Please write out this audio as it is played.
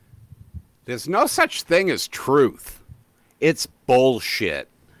There's no such thing as truth. It's bullshit.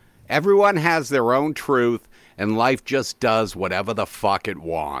 Everyone has their own truth, and life just does whatever the fuck it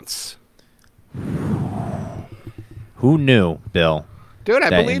wants. Who knew, Bill? Dude,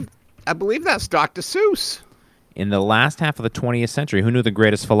 I believe that's Dr. Seuss. In the last half of the 20th century, who knew the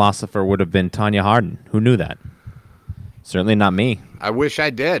greatest philosopher would have been Tanya Hardin? Who knew that? Certainly not me. I wish I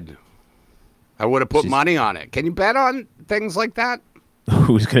did. I would have put money on it. Can you bet on things like that?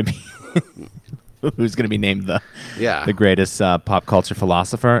 Who's going to be who's going to be named the greatest pop culture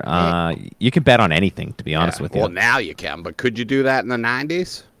philosopher? You can bet on anything, to be honest with you. Well, now you can, but could you do that in the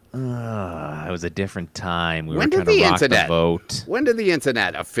 90s? It was a different time. We When were did trying to the rock internet- the vote. When did the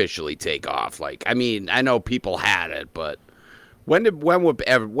internet officially take off? Like, I mean, I know people had it, but when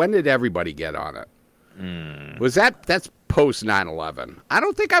did everybody get on it? Was that's post 9/11? I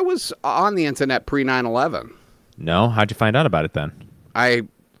don't think I was on the internet pre 9/11. No? How'd you find out about it then?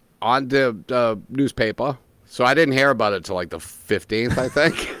 On the newspaper, so I didn't hear about it till like the 15th, I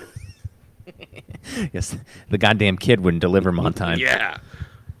think. Yes, the goddamn kid wouldn't deliver them on time. Yeah.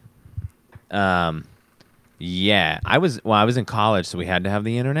 Yeah, I was in college, so we had to have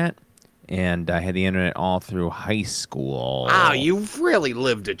the internet, and I had the internet all through high school. Wow, you've really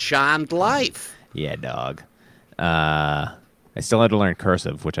lived a charmed life. Yeah, dog. I still had to learn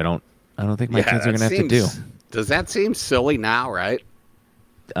cursive, which I don't think my kids are gonna have to do. Does that seem silly now, right?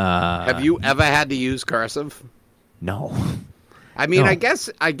 Have you ever had to use cursive? No. I mean, No. I guess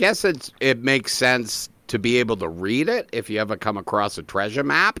it makes sense to be able to read it if you ever come across a treasure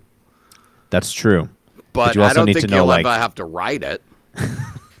map. That's true. But you I also don't need think to know, you'll like, ever have to write it.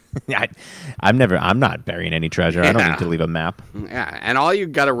 I'm not burying any treasure. I don't need to leave a map. Yeah, and all you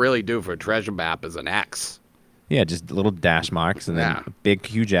got to really do for a treasure map is an X. Yeah, just little dash marks and then Yeah. a big,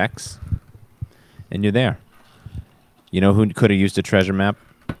 huge X, and you're there. You know who could have used a treasure map?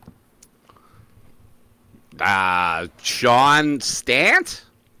 Sean Stant?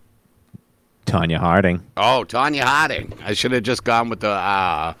 Tanya Harding. Oh, Tanya Harding. I should have just gone with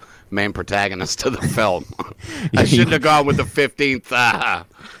the main protagonist of the film. I shouldn't have gone with the 15th.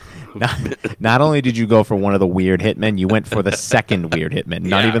 Not only did you go for one of the weird hitmen, you went for the second weird hitman.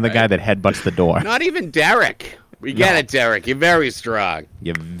 Not Yeah, even the right. guy that headbutts the door. Not even Derek. We get it, Derek. You're very strong.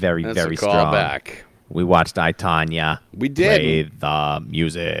 You're very, That's very a strong. callback. We watched I, Tanya. We did. Play the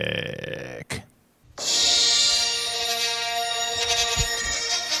music.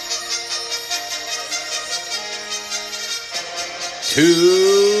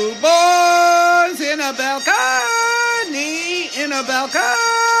 Two boys in a balcony,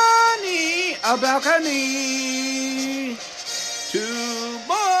 a balcony. Two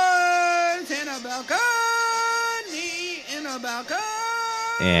boys in a balcony,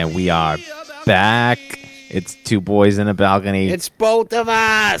 And we are back. It's Two Boys in a Balcony. It's both of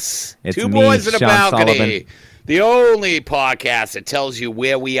us. It's Two me, boys in a Sean balcony. Sullivan. The only podcast that tells you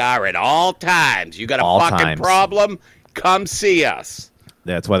where we are at all times. You got a All fucking times. problem? Come see us.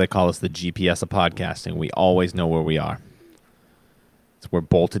 That's why they call us the GPS of podcasting. We always know where we are. So we're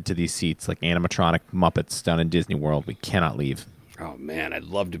bolted to these seats like animatronic Muppets down in Disney World. We cannot leave. Oh, man, I'd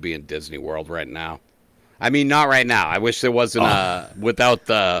love to be in Disney World right now. I mean, not right now. I wish there wasn't without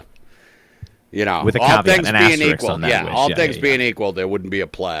the, With a all caveat, things an being asterisk equal. on that Yeah, wish. all Yeah, things yeah, being equal, there wouldn't be a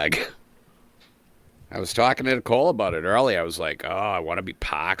plague. I was talking to Nicole about it earlier. I was like, I want to be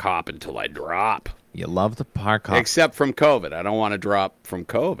park hopping until I drop. You love the park hop. Except from COVID. I don't want to drop from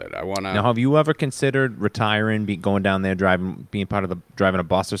COVID. I want to. Now, have you ever considered retiring, going down there, being part of driving a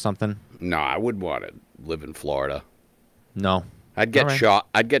bus or something? No, I wouldn't want to live in Florida. No. I'd get All right. shot.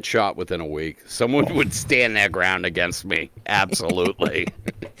 I'd get shot within a week. Someone would stand their ground against me. Absolutely.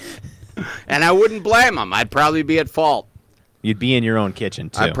 And I wouldn't blame them. I'd probably be at fault. You'd be in your own kitchen,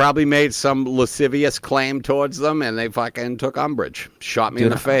 too. I probably made some lascivious claim towards them, and they fucking took umbrage. Shot me in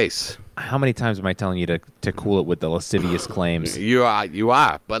Dude, the face. How many times am I telling you to cool it with the lascivious claims? You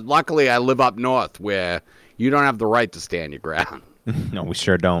are. But luckily, I live up north where you don't have the right to stand your ground. No, we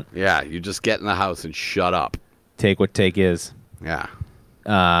sure don't. Yeah, you just get in the house and shut up. Take what take is. Yeah.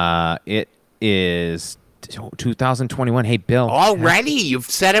 It is 2021. Hey, Bill. Already? You've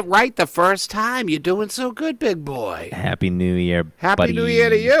said it right the first time. You're doing so good, big boy. Happy New Year, Happy buddy. New Year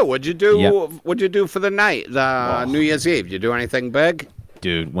to you. What'd you do? Yep. What'd you do for the night? New Year's Eve. You do anything big?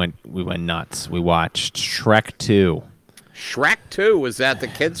 Dude, we went nuts. We watched Shrek 2. Shrek 2. Was that the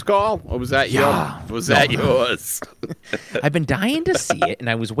kids' call, or was that that yours? I've been dying to see it, and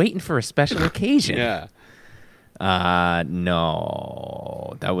I was waiting for a special occasion. Yeah.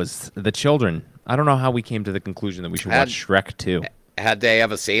 No, that was the children. I don't know how we came to the conclusion that we should watch Shrek 2. Had they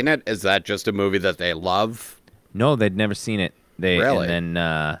ever seen it? Is that just a movie that they love? No, they'd never seen it. Really? And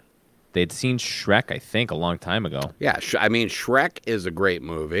then they'd seen Shrek, I think, a long time ago. Yeah, I mean, Shrek is a great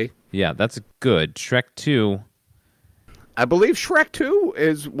movie. Yeah, that's good. Shrek 2, I believe Shrek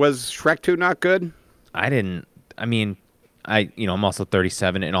 2 was Shrek 2 not good? I mean, I'm also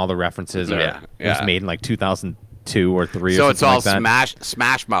 37, and all the references are it was made in like 2002 or 3 so or it's all something like that.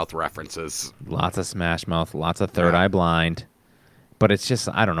 Smash Mouth references. Lots of Smash Mouth, lots of Third Eye Blind. But it's just,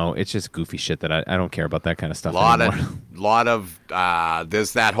 I don't know, it's just goofy shit that I don't care about that kind of stuff anymore.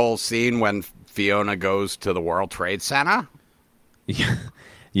 There's that whole scene when Fiona goes to the World Trade Center. Yeah.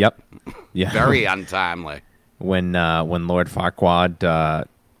 Yep. Yeah. Very untimely. When Lord Farquaad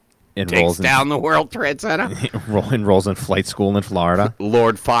takes down the World Trade Center. enrolls in flight school in Florida.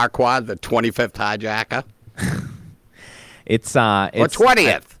 Lord Farquaad, the 25th hijacker. It's or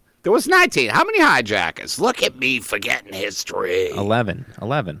 20th. There was 19. How many hijackers? Look at me forgetting history. 11.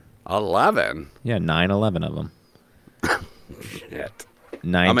 11. 11? Yeah, 9/11 of them. Shit.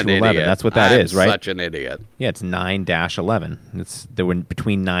 9 to 11. Idiot. That's what that is, right? Such an idiot. Yeah, it's 9-11. There were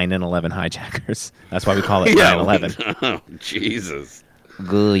between 9 and 11 hijackers. That's why we call it 9/11. Oh, Jesus.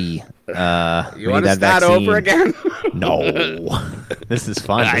 Gooey. You want to start over again? No. This is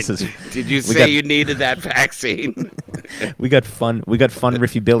fun. Did you say you needed that vaccine? We got fun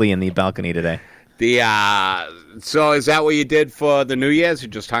Riffy Billy in the balcony today. So is that what you did for the New Year's? You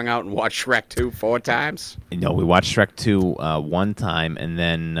just hung out and watched Shrek 2 4 times? No, we watched Shrek 2 one time, and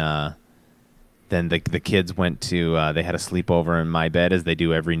then the kids went to they had a sleepover in my bed as they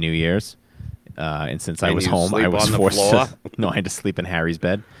do every New Year's. And since I was home, I was forced to. No, I had to sleep in Harry's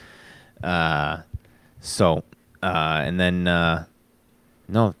bed. And then no,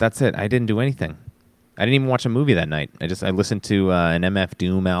 that's it. I didn't do anything. I didn't even watch a movie that night. I listened to an MF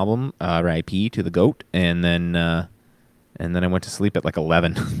Doom album, R.I.P. to the GOAT, and then I went to sleep at like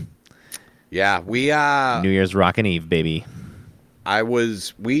 11. Yeah, we New Year's Rockin' Eve, baby.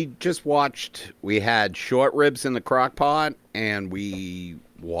 We had short ribs in the crock pot, and we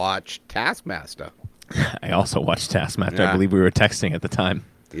watched Taskmaster. I also watched Taskmaster. Yeah. I believe we were texting at the time.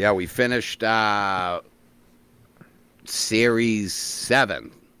 Yeah, we finished series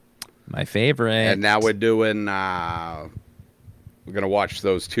 7. My favorite. And now we're doing we're going to watch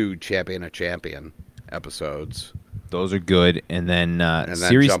those 2 Champion of Champion episodes. Those are good. And then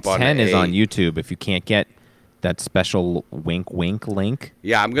series 10 is on YouTube if you can't get that special wink link.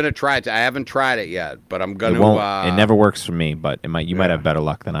 Yeah, I'm going to try it. I haven't tried it yet, but I'm going to it never works for me, but you might have better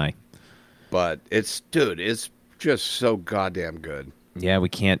luck than I. But it's just so goddamn good. Yeah, I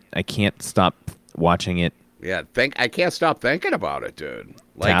can't stop watching it. Yeah, I can't stop thinking about it, dude.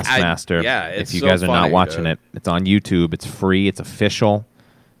 Like, Taskmaster. If you guys are not watching it, it's on YouTube. It's free. It's official.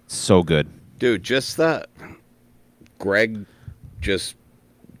 It's so good. Dude, just Greg just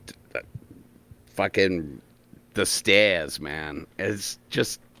fucking the stairs, man. It's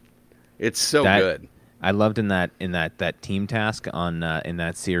so good. I loved in that team task on in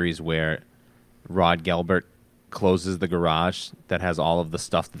that series where Rod Gelbert closes the garage that has all of the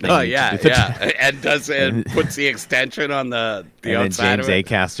stuff that they need to do. And puts the extension on the and outside then James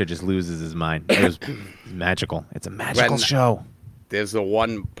Acaster just loses his mind. It was magical. It's a magical show. There's the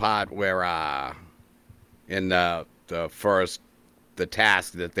one part where in the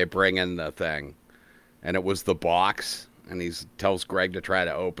task that they bring in the thing, and it was the box, and he tells Greg to try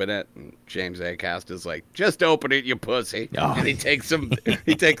to open it, and James Acaster's like, "Just open it, you pussy!" Oh. And he takes him to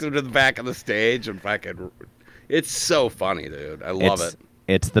the back of the stage and fucking. It's so funny, dude. I love it.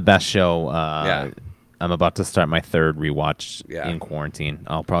 It's the best show. I'm about to start my 3rd rewatch in quarantine.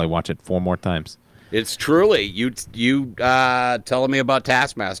 I'll probably watch it 4 more times. It's truly you telling me about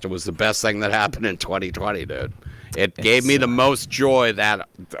Taskmaster was the best thing that happened in 2020, dude. It gave me the most joy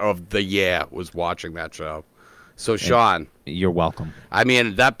of the year was watching that show. So, Sean, you're welcome. I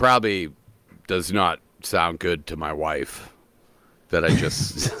mean, that probably does not sound good to my wife that I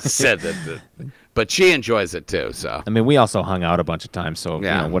just said that. But she enjoys it too. So I mean, we also hung out a bunch of times, so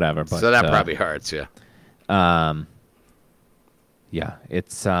whatever. But, so that probably hurts you. Yeah,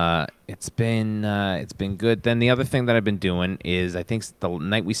 it's been good. Then the other thing that I've been doing is I think the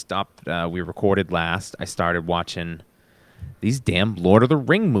night we stopped, we recorded last. I started watching these damn Lord of the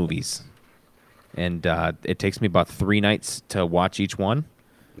Ring movies, and it takes me about 3 nights to watch each one.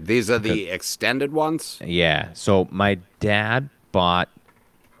 These are the extended ones? Yeah. So my dad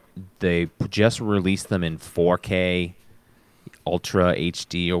they just released them in 4K, Ultra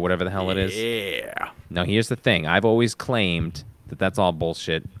HD, or whatever the hell it is. Yeah. Now, here's the thing. I've always claimed that that's all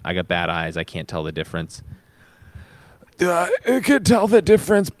bullshit. I got bad eyes. I can't tell the difference. I can tell the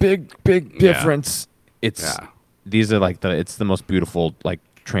difference. Big difference. These are it's the most beautiful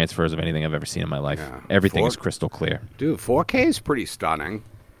transfers of anything I've ever seen in my life. Yeah. Everything is crystal clear. Dude, 4K is pretty stunning.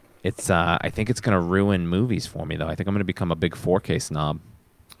 It's I think it's gonna ruin movies for me though. I think I'm gonna become a big 4K snob.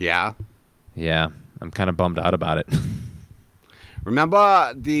 Yeah. Yeah, I'm kind of bummed out about it.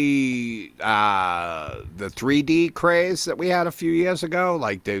 Remember the 3D craze that we had a few years ago?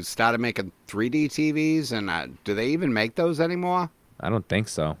 Like they started making 3D TVs, and do they even make those anymore? I don't think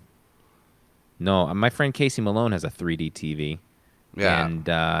so. No, my friend Casey Malone has a 3D TV. Yeah.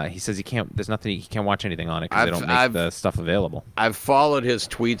 And he says he can't. There's nothing. He can't watch anything on it because they don't make I've- the stuff available. I've followed his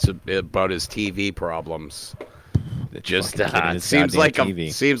tweets about his TV problems. Just Fucking kid and his seems goddamn like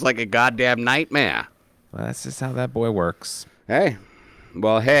TV. seems like a goddamn nightmare. Well, that's just how that boy works. Hey,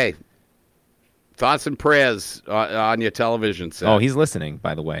 thoughts and prayers on your television set. Oh, he's listening,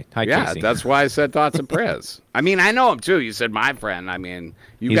 by the way. Hi, yeah, Casey. that's why I said thoughts and prayers. I mean, I know him too. You said my friend. I mean,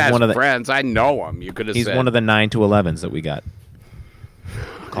 you He's guys one are of the- friends. I know him. You could have He's said. one of the 9 to 11s that we got.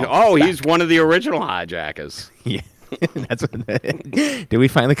 Oh, he's one of the original hijackers. Yeah, that's what. Did we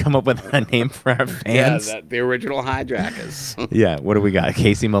finally come up with a name for our fans? Yeah, the original hijackers. Yeah, what do we got?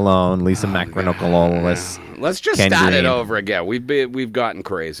 Casey Malone, Lisa Macronocololis. Let's just Ken start it Green. over again. We've gotten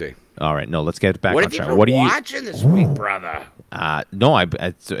crazy. All right, no, let's get back What on have you track. been What do you? watching this week, brother? No,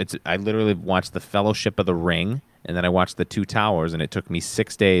 I literally watched the Fellowship of the Ring, and then I watched the Two Towers, and it took me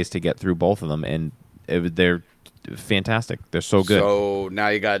 6 days to get through both of them, and they're fantastic. They're so good. So now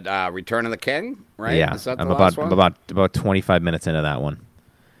you got Return of the King, right? Yeah, Is that the I'm last about one? about 25 minutes into that one.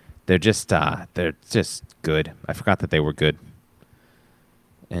 They're just good. I forgot that they were good.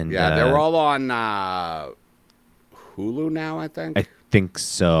 And Yeah, they're all on Hulu now, I think. I think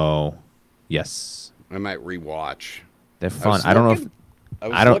so. Yes, I might rewatch. they're I fun. was I don't know if looking-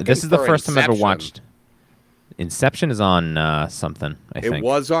 I don't. looking This is the for first time I've ever Inception. watched. Inception is on something. I It think.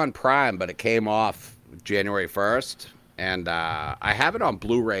 was on Prime, but it came off January 1st. And I have it on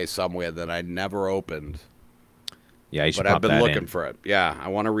Blu-ray somewhere that I never opened. Yeah, you should But pop I've been that looking in. for it. Yeah, I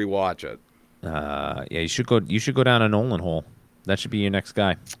want to rewatch it. Yeah, you should go. You should go down a Nolan hole. That should be your next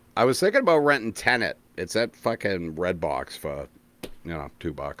guy. I was thinking about renting Tenet. It's at fucking Redbox for,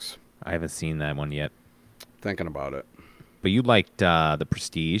 $2. I haven't seen that one yet. Thinking about it. But you liked The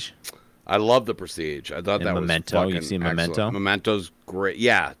Prestige. I love The Prestige. I thought And that Memento. was You've fucking seen excellent. Memento? Memento's great.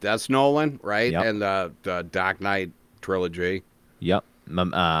 Yeah, that's Nolan, right? Yep. And the Dark Knight trilogy. Yep.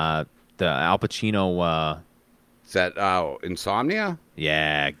 The Al Pacino. Is that Insomnia?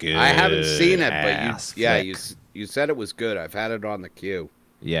 Yeah, good. I haven't seen it, but ass you flick. you said it was good. I've had it on the queue.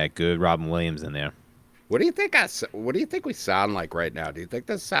 Yeah, good. Robin Williams in there. What do you think? What do you think we sound like right now? Do you think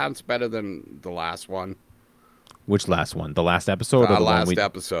this sounds better than the last one? Which last one? The last episode? Or Our the one last we...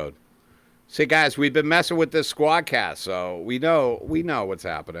 episode. See, guys, we've been messing with this Squadcast, so we know what's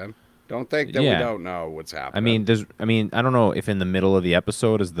happening. Don't think that Yeah. we don't know what's happening. I mean, I don't know if in the middle of the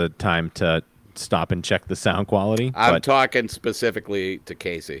episode is the time to stop and check the sound quality. I'm but... talking specifically to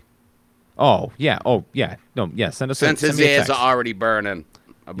Casey. Oh yeah. No. Yeah. Send us. Since send his me a ears text. are already burning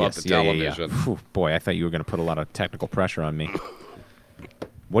about Yes, the yeah. television. Whew, boy, I thought you were going to put a lot of technical pressure on me.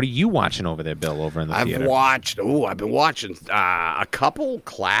 What are you watching over there, Bill? Over in the theater? I've been watching a couple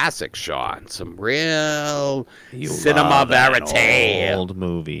classics, Sean. Some real You cinema love an verite. old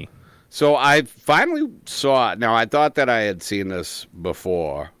movie. So I finally saw it. Now, I thought that I had seen this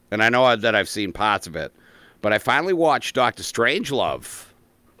before, and I know that I've seen parts of it, but I finally watched Doctor Strangelove,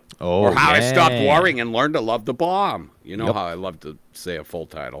 Oh, or How I Stopped yeah. Worrying and Learned to Love the Bomb. You know Yep. how I love to say a full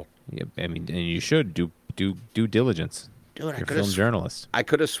title. Yeah, I mean, and you should do due diligence. Dude, You're a film journalist. I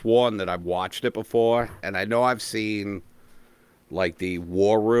could have sworn that I've watched it before, and I know I've seen like the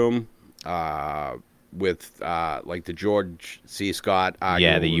War Room with like the George C. Scott. Yeah,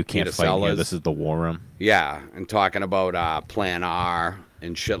 arguing that you with can't Peter fight in here. Sellers. This is the war room. Yeah, and talking about Plan R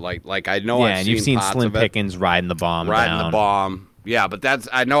and shit like I know Yeah, I've and seen you've seen parts Slim of it. Pickens riding the bomb Riding down. the bomb. Yeah, but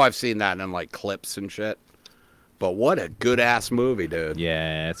I know I've seen that in like clips and shit. But what a good ass movie, dude.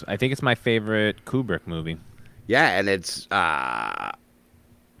 Yeah, I think it's my favorite Kubrick movie. Yeah, and it's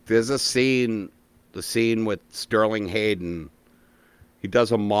there's the scene with Sterling Hayden. He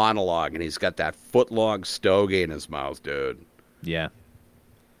does a monologue and he's got that foot long stogie in his mouth, dude. Yeah.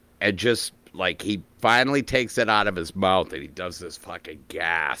 And just like he finally takes it out of his mouth and he does this fucking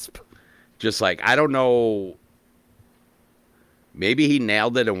gasp. Just like, I don't know, maybe he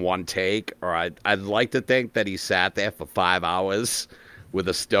nailed it in one take, or I'd like to think that he sat there for 5 hours with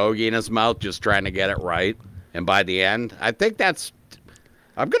a stogie in his mouth just trying to get it right. And by the end, I'm going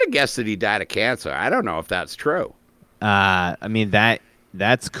to guess that he died of cancer. I don't know if that's true. I mean,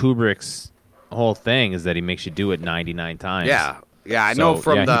 that's Kubrick's whole thing is that he makes you do it 99 times. Yeah. Yeah, I know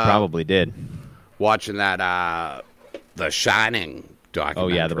from he probably did. watching that The Shining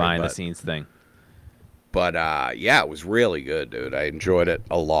documentary. Oh, yeah, the behind the but scenes thing. But yeah, it was really good, dude. I enjoyed it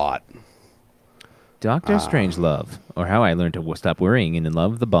a lot. Doctor Strangelove, or How I Learned to Stop Worrying and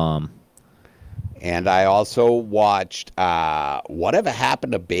Love the Bomb. And I also watched Whatever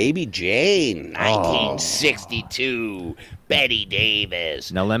Happened to Baby Jane, 1962. Betty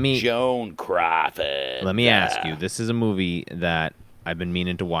Davis. Now Joan Crawford. Let me ask you. This is a movie that I've been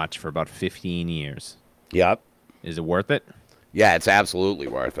meaning to watch for about 15 years. Yep. Is it worth it? Yeah, it's absolutely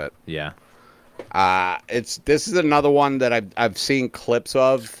worth it. Yeah. This is another one that I've seen clips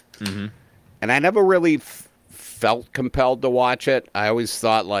of, and I never really felt compelled to watch it. I always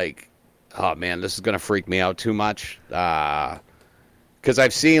thought like, oh man, this is gonna freak me out too much. Because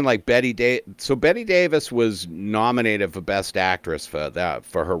I've seen like Betty Davis was nominated for Best Actress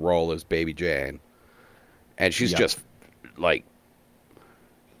for her role as Baby Jane, and she's just like,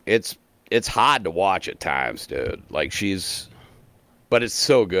 it's hard to watch at times, dude. Like but it's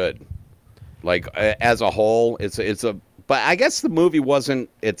so good. Like as a whole, but I guess the movie wasn't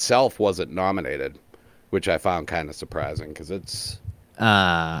nominated, which I found kind of surprising because it's.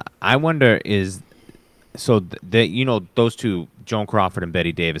 I wonder those two, Joan Crawford and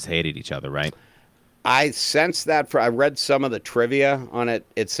Betty Davis, hated each other, right? I sensed that. I read some of the trivia on it.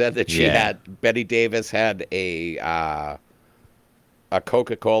 It said that Betty Davis had a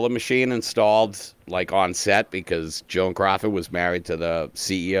Coca-Cola machine installed like on set because Joan Crawford was married to the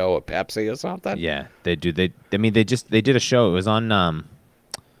CEO of Pepsi or something. Yeah, they do. They did a show. It was on on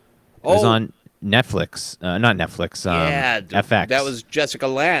Netflix, not Netflix. FX. That was Jessica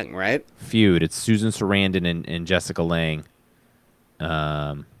Lange, right? Feud. It's Susan Sarandon and Jessica Lange.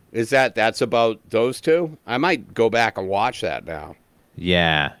 That's about those two? I might go back and watch that now.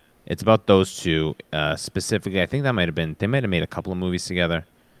 Yeah, it's about those two specifically. I think they might have made a couple of movies together.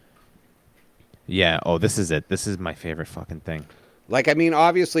 Yeah. Oh, this is it. This is my favorite fucking thing. Like, I mean,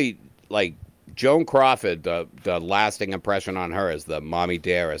 obviously, like Joan Crawford, the lasting impression on her is the Mommy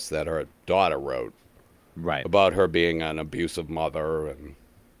Dearest that her daughter wrote. Right. About her being an abusive mother and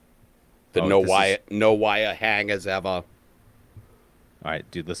no wire hangers ever. All right,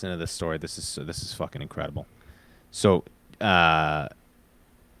 dude, listen to this story. This is fucking incredible. So, Betty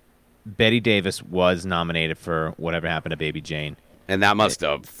Davis was nominated for Whatever Happened to Baby Jane. And that must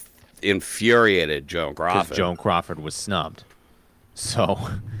have infuriated Joan Crawford. Because Joan Crawford was snubbed. So,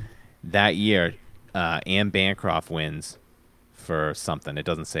 that year, Anne Bancroft wins for something. It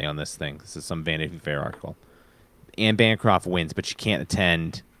doesn't say on this thing. This is some Vanity Fair article. Anne Bancroft wins, but she can't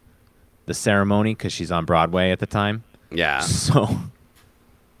attend the ceremony because she's on Broadway at the time. Yeah. So,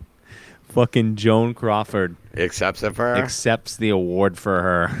 fucking Joan Crawford accepts it for her? Accepts the award for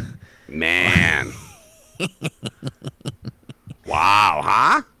her. Man. Wow,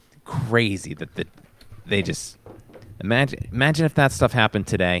 huh? Crazy that they just imagine if that stuff happened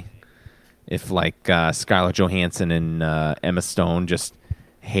today. If like Scarlett Johansson and Emma Stone just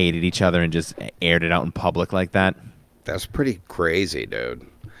hated each other and just aired it out in public like that. That's pretty crazy, dude.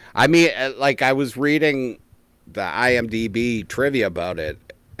 I mean, like I was reading the IMDb trivia about it,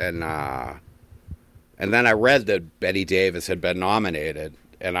 and then I read that Betty Davis had been nominated,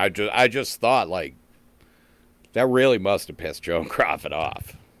 and I just thought like that really must have pissed Joan Crawford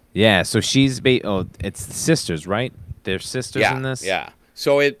off. Yeah, so she's it's the sisters, right? They're sisters in this. Yeah.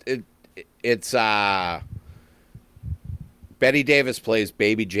 So it's Betty Davis plays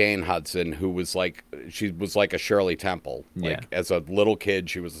Baby Jane Hudson, who was like a Shirley Temple. Like as a little kid,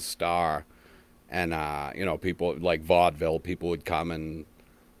 she was a star, and people like vaudeville people would come and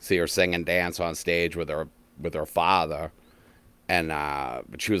see her sing and dance on stage with her father, and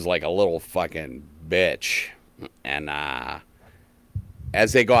but she was like a little fucking bitch, and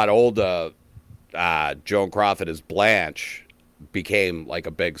as they got older, Joan Crawford as Blanche became like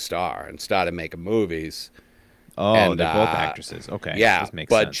a big star and started making movies. Oh, and they're both actresses. Okay, yeah, this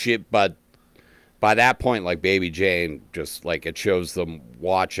makes sense. But by that point, like Baby Jane, just like it shows them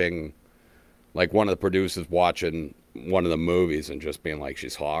watching, like one of the producers watching one of the movies and just being like,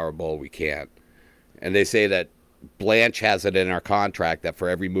 she's horrible, we can't. And they say that Blanche has it in her contract that for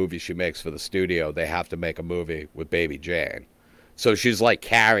every movie she makes for the studio, they have to make a movie with Baby Jane. So she's like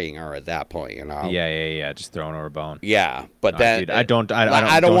carrying her at that point, you know. Yeah. Just throwing her a bone. Yeah, but then dude, I don't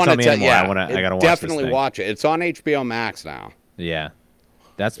want to tell me anymore. I gotta watch definitely this watch it. It's on HBO Max now. Yeah,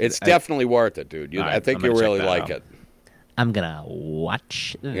 it's definitely worth it, dude. I think you really like it. I'm gonna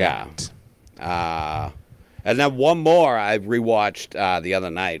watch that. Yeah. And then one more I rewatched the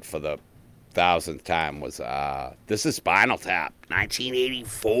other night for the 1000th time was this is Spinal Tap,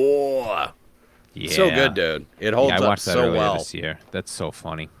 1984. Yeah. So good, dude. It holds I up watched that so earlier well. this year. That's so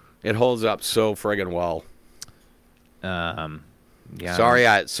funny. It holds up so friggin' well. Yeah.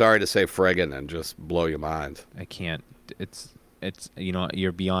 Sorry to say friggin' and just blow your mind. I can't. It's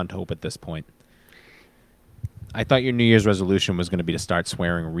you're beyond hope at this point. I thought your New Year's resolution was going to be to start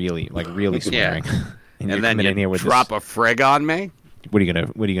swearing really swearing. And you're then coming in here with drop this, a frig on me. What are you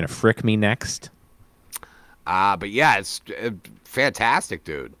gonna frick me next? But yeah, it's fantastic,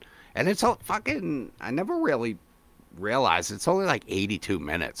 dude. And it's all fucking. I never really realized it's only like 82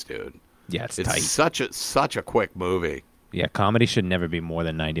 minutes, dude. Yeah, it's It's tight. such a quick movie. Yeah, comedy should never be more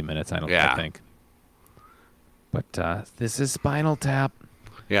than 90 minutes. I think. But this is Spinal Tap.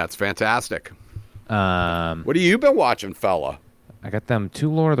 Yeah, it's fantastic. Um, What have you been watching, fella? I got them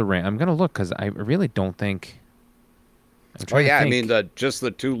 2 Lord of the Rings. I'm gonna look because I really don't think. I'm Oh trying to yeah, I think. mean just the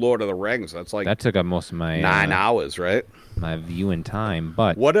 2 Lord of the Rings. That's like That took up most of my 9 hours, right? my viewing time.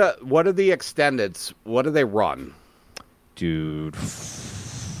 But What are the extendeds? What do they run? dude,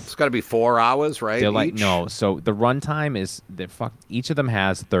 It's got to be 4 hours, right? they're like each? no. So the runtime is each of them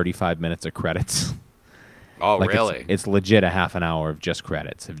has 35 minutes of credits. Oh, Like really? It's legit a half an hour of just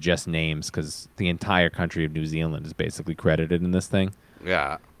credits, of just names, because the entire country of New Zealand is basically credited in this thing.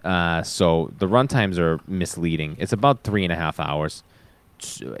 Yeah. So the runtimes are misleading. It's about 3.5 hours.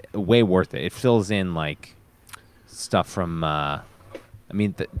 It's way worth it. It fills in like stuff from. I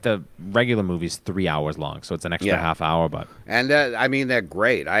mean, the regular movie's 3 hours long, so it's an extra Yeah. half hour. But And I mean, they're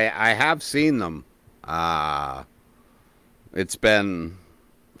great. I have seen them. It's been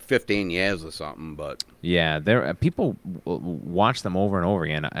 15 years or something, but yeah, there people watch them over and over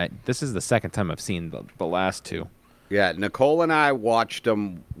again. This is the second time I've seen the last 2. yeah, Nicole and I watched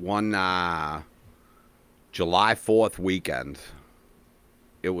them one July 4th weekend.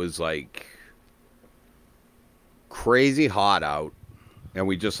 It was like crazy hot out, and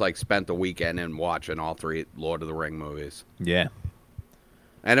we just like spent the weekend in watching all 3 Lord of the Ring movies. Yeah.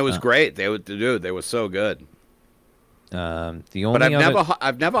 And it was great. They were so good. The only But other,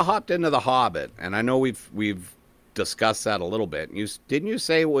 I've never hopped into The Hobbit, and I know we've discussed that a little bit. Didn't you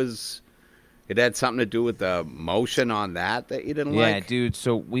say it had something to do with the motion on that you didn't yeah, like? dude.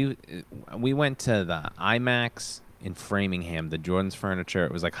 So we went to the IMAX in Framingham, the Jordan's Furniture.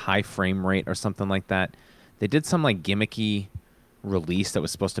 It was like high frame rate or something like that. They did some like gimmicky release that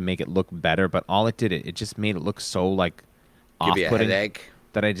was supposed to make it look better, but all it did, it just made it look so like Give you a off-putting headache.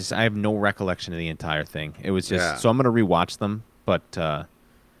 that I have no recollection of the entire thing. It was just Yeah. so I'm gonna rewatch them, but I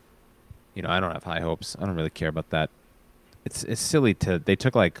don't have high hopes. I don't really care about that. It's silly they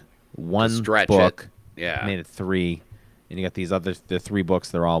took like one stretch book, it. Yeah. made it 3, and you got the 3 books.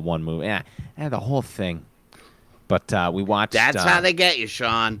 They're all one movie. Yeah, the whole thing. But we watched. That's how they get you,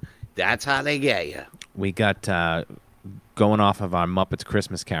 Sean. That's how they get you. We got going off of our Muppets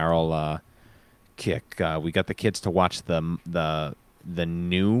Christmas Carol kick. We got the kids to watch the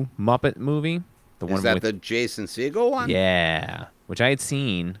new Muppet movie. The Is one that with the Jason Segel one? yeah, which I had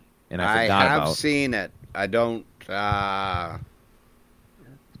seen and I forgot have about. seen it. I don't.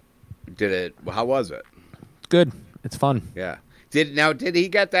 Did it? How was it? Good. It's fun. Yeah. Did he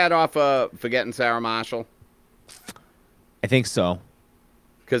get that off of Forgetting Sarah Marshall? I think so.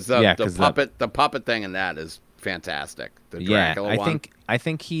 Because Yeah, the 'cause puppet thing in that is fantastic. The Yeah, Dracula one. I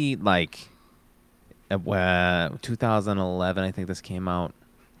think he like 2011. I think this came out.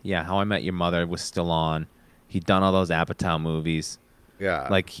 Yeah, How I Met Your Mother was still on. He'd done all those Apatow movies. Yeah.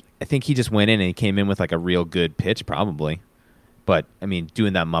 Like I think he just went in and he came in with like a real good pitch, probably. But I mean,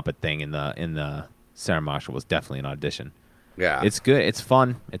 doing that Muppet thing in the Sarah Marshall was definitely an audition. yeah. It's good. It's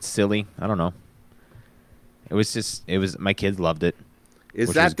fun. It's silly. I don't know. It was my kids loved it. Is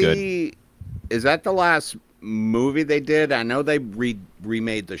which that was good. is that the last movie they did? I know they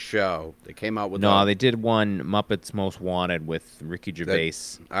remade the show. They came out with No, they did one Muppets Most Wanted with Ricky Gervais.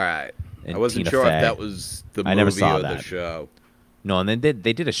 all right. and I wasn't Tina sure Fey. if that was the movie I never saw or the that. show. No, and then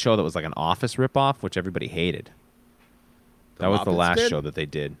they did a show that was like an Office ripoff, which everybody hated. The That was the Muppets last did? show that they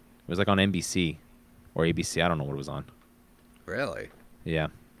did. It was like on NBC or ABC. I don't know what it was on. Really? Yeah,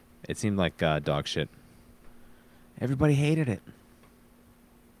 it seemed like dog shit. Everybody hated it.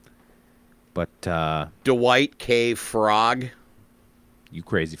 But Dwight K. Frog, you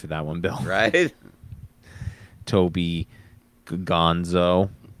crazy for that one, Bill? right? Toby Gonzo.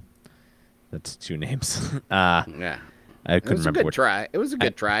 That's 2 names. Yeah. I It couldn't was a remember good what. try. It was a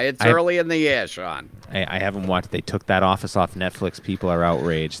good try. It's I- early in the year, Sean. I haven't watched. They took that Office off Netflix. People are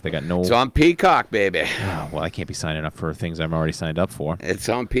outraged. They got no. It's on Peacock, baby. Oh, well, I can't be signing up for things I'm already signed up for. It's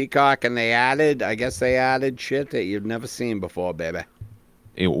on Peacock, and I guess they added shit that you've never seen before, baby.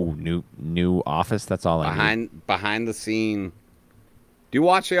 New Office. That's all I need. Behind the scene. Do you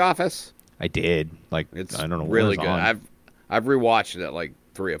watch The Office? I did. Like It's I don't know. really what good. was on. I've rewatched it like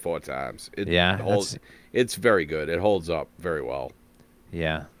 3 or 4 times. It Yeah, holds. It's very good. It holds up very well.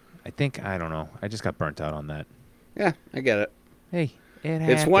 Yeah. I don't know. I just got burnt out on that. Yeah, I get it. Hey, it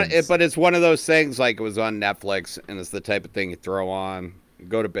It's happens. but it's one of those things like it was on Netflix, and it's the type of thing you throw on,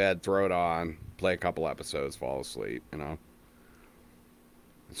 go to bed, throw it on, play a couple episodes, fall asleep.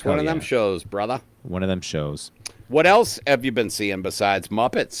 It's Hell one of them yeah. shows, brother. One of them shows. What else have you been seeing besides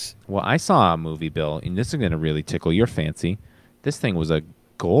Muppets? Well, I saw a movie, Bill, and this is going to really tickle your fancy. This thing was a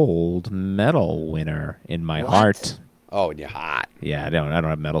gold medal winner in my What? heart. Oh, and you're hot. Yeah, I don't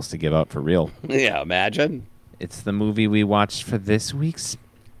have medals to give out for real. Yeah, imagine. It's the movie we watched for this week's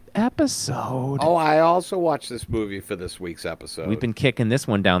episode. Oh, I also watched this movie for this week's episode. We've been kicking this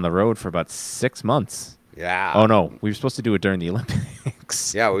one down the road for about 6 months. Yeah. Oh no, we were supposed to do it during the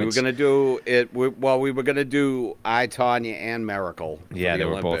Olympics. Yeah, we were which- gonna do it. We were gonna do I, Tanya, and Miracle. For Yeah, the they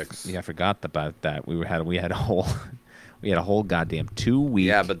were Olympics. both. Yeah, I forgot about that. We had a whole goddamn 2 week.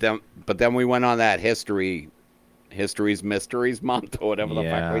 Yeah, but then we went on that History's Mysteries month or whatever the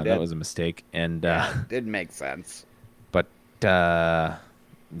fuck we did. that was a mistake. And It didn't make sense. but yeah,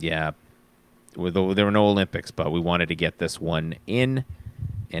 there were no Olympics, but we wanted to get this one in,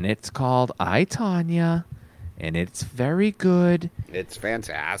 and it's called I, Tanya, and it's very good. It's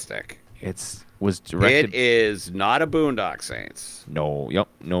fantastic. Was directed. It is not a Boondock Saints. No,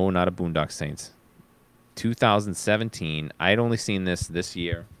 not a Boondock Saints. 2017. I had only seen this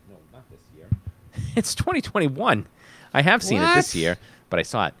year. No, not this year. It's 2021. I have seen it this What? year, but I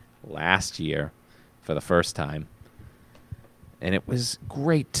saw it last year for the first time, and it was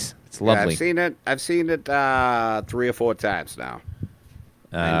great. It's lovely. Yeah, I've seen it 3 or 4 times now.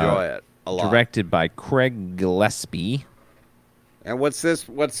 I enjoy it a lot. Directed by Craig Gillespie. And what's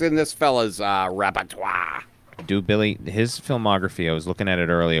in this fella's repertoire? Dude, Billy, his filmography, I was looking at it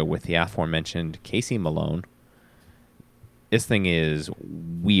earlier with the aforementioned Casey Malone. This thing is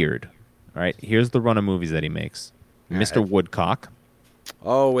weird. All right, here's the run of movies that he makes. All Mr. right. Woodcock.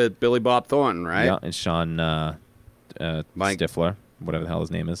 Oh, with Billy Bob Thornton, right? Yeah, and Sean Mike- Stifler, whatever the hell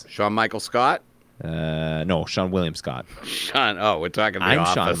his name is. Sean Michael Scott. No, Sean William Scott. Sean. Oh, we're talking The I'm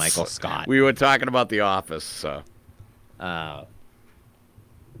Office. Sean Michael Scott. We were talking about The Office. So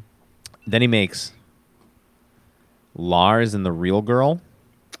Then he makes Lars and the Real Girl.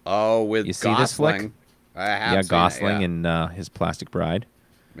 oh, with You see Gosling. this flick? I have Yeah, seen Gosling it, and his Plastic Bride.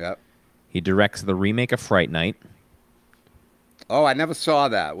 Yep. He directs the remake of Fright Night. Oh, I never saw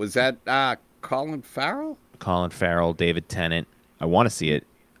that. Was that Colin Farrell? Colin Farrell, David Tennant. I want to see it.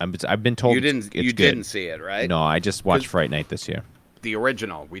 I've been told You didn't. it's You good. didn't see it, right? No, I just watched 'Cause- Fright Night this year. The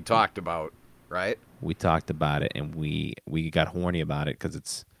original we talked about, right? We talked about it and we got horny about it because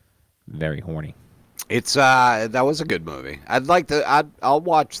it's very horny. It's that was a good movie. I'll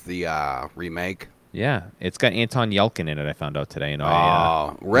watch the remake. Yeah, it's got Anton Yelkin in it. I found out today. And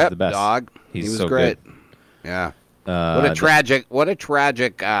Oh, he's rip the best. dog. He's he was so great. good. Yeah. Uh, What a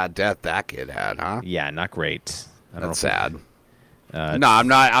tragic death that kid had, huh? Yeah, not great. I don't That's know if- sad. Uh, No, I'm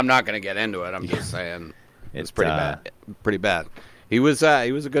not going to get into it. I'm just saying it's It's, pretty bad. Pretty bad. He was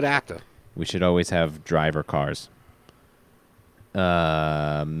a good actor. We should always have driver cars.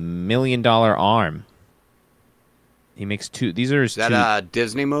 $1 Million Arm. He makes 2. These are his Is that 2. a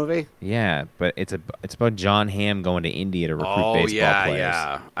Disney movie? Yeah, but it's about John Hamm going to India to recruit Oh baseball yeah, players.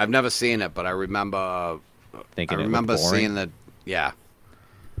 yeah. I've never seen it, but I remember. Thinking I it remember looked boring. seeing the. Yeah,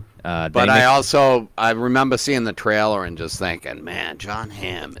 Then but he makes- I remember seeing the trailer and just thinking, man, John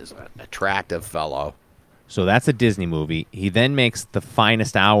Hamm is an attractive fellow. So that's a Disney movie. He then makes The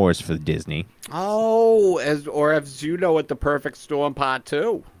Finest Hours for Disney. Oh, as you know, at The Perfect Storm Part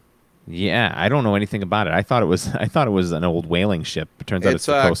 2. Yeah, I don't know anything about it. I thought it was an old whaling ship. It turns out it's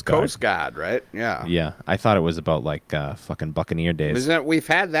the Coast Guard. Coast Guard, right? Yeah. Yeah, I thought it was about like fucking Buccaneer days. Isn't it? We've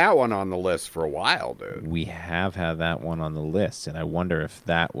had that one on the list for a while, dude. We have had that one on the list, and I wonder if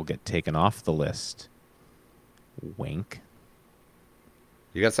that will get taken off the list. Wink.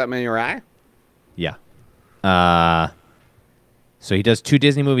 You got something in your eye? Yeah. So he does 2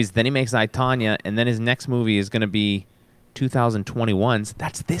 Disney movies, then he makes I, Tanya, and then his next movie is going to be 2021's.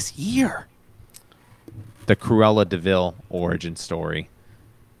 That's this year. The Cruella DeVille origin story.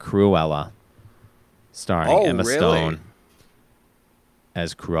 Cruella, starring Oh, Emma really? Stone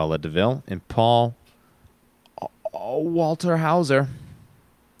as Cruella DeVille and Paul Walter Hauser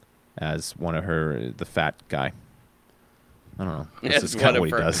as the fat guy. I don't know. This is kind of what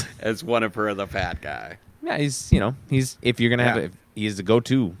he does. As one of her, the fat guy. Yeah, he's if you're gonna have he's the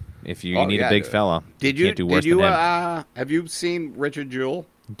go-to if you Oh, need yeah, a big dude. fella. Did you you? can't do worse Did you? than him. Have you seen Richard Jewell?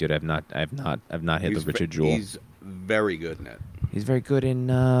 Dude, I've not hit the Richard Jewell. He's very good in it. He's very good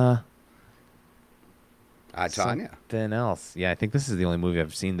in Tanya. Something else. Yeah, I think this is the only movie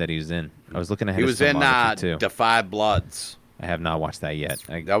I've seen that he was in. I was looking at He his was in filmography, too. Defy Bloods. I have not watched that yet.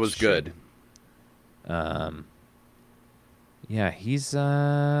 That was good. Yeah, he's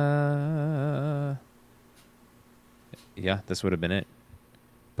yeah, this would have been it.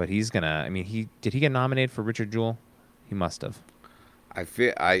 But he's gonna. I mean, did he get nominated for Richard Jewell? He must have.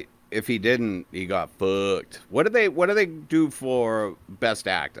 If he didn't, he got fucked. What do they do for Best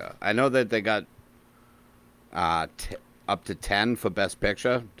Actor? I know that they got up to 10 for Best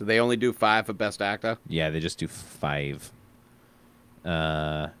Picture. Do they only do 5 for Best Actor? Yeah, they just do 5.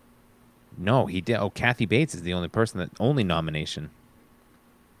 No, he did. Oh, Kathy Bates is the only nomination.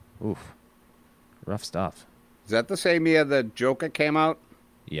 Oof, rough stuff. Is that the same year that Joker came out?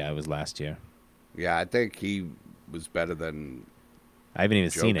 Yeah, it was last year. Yeah, I think he was better than I haven't even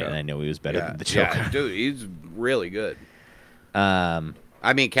Joker. seen it, and I know he was better than the Joker. Yeah, dude, he's really good.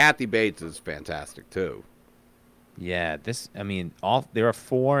 I mean, Kathy Bates is fantastic too. Yeah, there are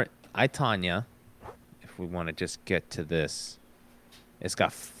 4. I, Tanya, if we want to just get to this, it's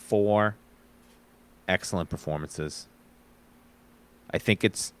got 4 excellent performances. I think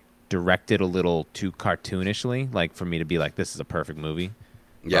it's directed a little too cartoonishly, like for me to be like, this is a perfect movie.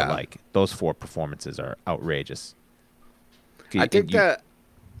 Yeah. But like those 4 performances are outrageous. I think that.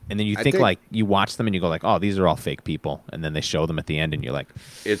 And then you watch them and you go like, oh, these are all fake people. And then they show them at the end and you're like,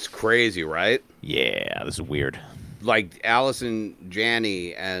 it's crazy, right? Yeah, this is weird. Like Allison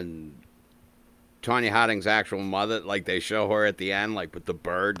Janney and Tonya Harding's actual mother, like they show her at the end, like with the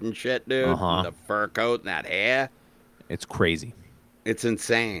bird and shit, dude. And the fur coat and that hair. It's crazy. It's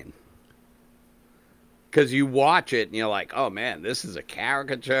insane. Because you watch it and you're like, oh man, this is a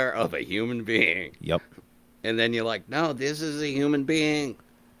caricature of a human being. Yep. And then you're like, no, this is a human being.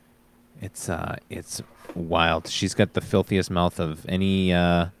 It's wild. She's got the filthiest mouth of any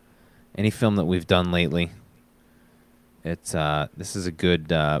film that we've done lately. It's this is a good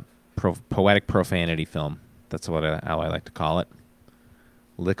poetic profanity film. That's how I like to call it.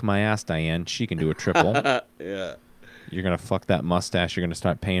 Lick my ass, Diane. She can do a triple. Yeah. You're gonna fuck that mustache. You're gonna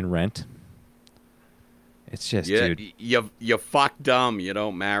start paying rent. It's just, dude. You fuck dumb. You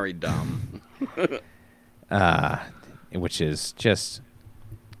don't marry dumb. Which is just,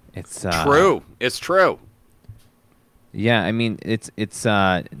 it's true. It's true. Yeah, I mean, it's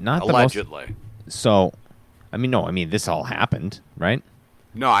not allegedly. The most, so, this all happened, right?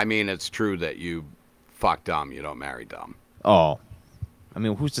 No, I mean it's true that you fuck dumb. You don't marry dumb. Oh, I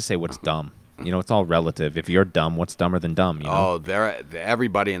mean, who's to say what's dumb? It's all relative. If you're dumb, what's dumber than dumb? Oh,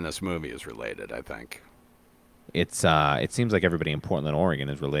 everybody in this movie is related, I think. It seems like everybody in Portland, Oregon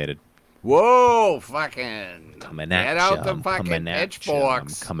is related. Whoa, fucking coming at get ya. out the fucking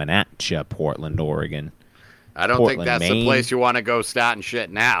pitchforks. I'm coming at you, Portland, Oregon. I don't think that's Maine. the place you want to go starting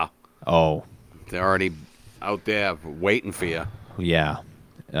shit now. Oh. They're already out there waiting for you. Yeah.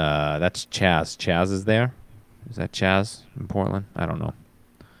 That's Chaz. Chaz is there? Is that Chaz in Portland? I don't know.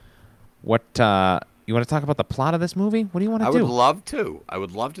 What, you want to talk about the plot of this movie? What do you want to do? I would love to. I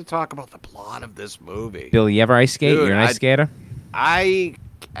would love to talk about the plot of this movie. Bill, you ever ice skate? Dude, You're an ice skater?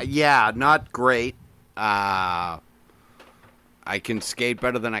 Yeah, not great. I can skate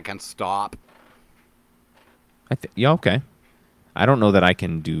better than I can stop. Yeah, okay. I don't know that I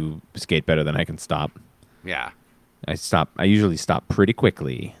can do skate better than I can stop. Yeah. I usually stop pretty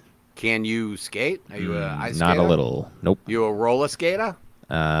quickly. Can you skate? Are you an ice not skater? A little. Nope. You a roller skater?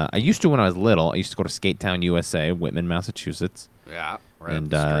 I used to when I was little. I used to go to Skate Town, USA, Whitman, Massachusetts. Yeah, right. And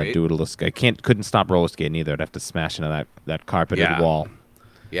do it a little. Couldn't stop roller skating either. I'd have to smash into that carpeted wall.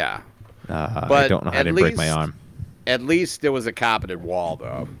 Yeah. But I don't know how I didn't break my arm. At least there was a carpeted wall,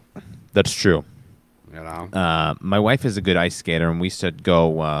 though. That's true. You know. My wife is a good ice skater, and we said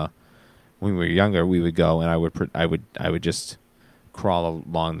go when we were younger. We would go, and I would just crawl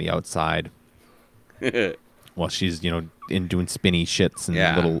along the outside while she's doing spinny shits and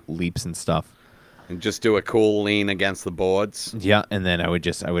little leaps and stuff. And just do a cool lean against the boards. Yeah, and then I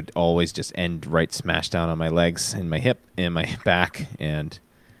would always just end right smash down on my legs and my hip and my back, and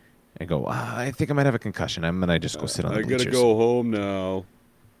I go, I think I might have a concussion. I'm gonna just go sit on the bleachers. I gotta go home now.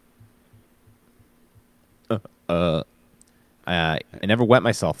 I never wet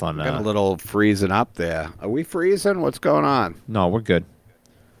myself on. Got a little freezing up there. Are we freezing? What's going on? No, we're good.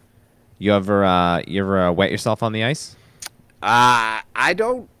 You ever wet yourself on the ice? I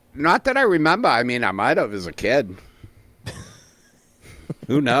don't. Not that I remember. I mean, I might have as a kid.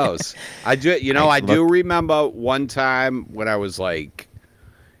 Who knows? I do remember one time when I was like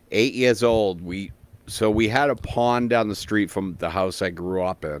 8 years old. We had a pond down the street from the house I grew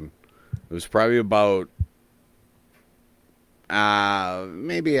up in. It was probably about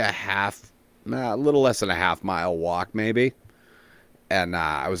maybe a half a little less than a half-mile walk, maybe. And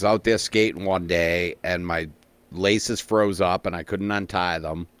I was out there skating one day, and my laces froze up, and I couldn't untie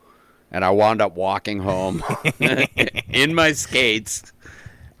them. And I wound up walking home in my skates.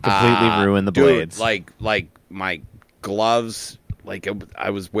 Completely ruined the blades. Like my gloves, I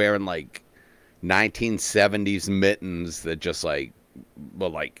was wearing like 1970s mittens that just like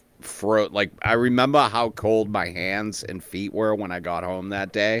froze. Like I remember how cold my hands and feet were when I got home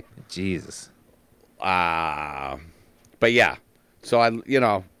that day. Jesus. But yeah, so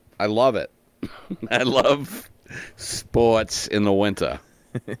I love it. I love sports in the winter.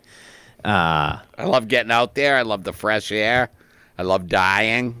 I love getting out there. I love the fresh air. I love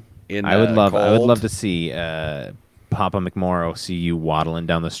dying in the cold. I would love to see Papa McMorrow see you waddling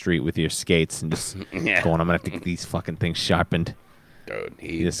down the street with your skates and just going, I'm gonna have to get these fucking things sharpened. Dude,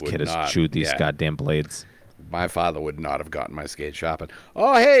 this kid has chewed these goddamn blades. My father would not have gotten my skate sharpened.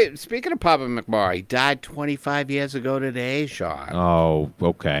 Oh, hey, speaking of Papa McMorrow, he died 25 years ago today, Sean. Oh,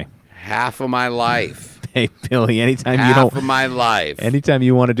 okay. Half of my life. Hey, Billy, anytime Half of my life. Anytime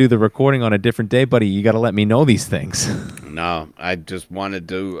you want to do the recording on a different day, buddy, you got to let me know these things. No, I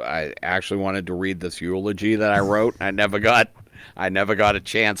actually wanted to read this eulogy that I wrote. I never got a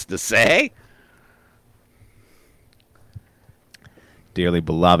chance to say. Dearly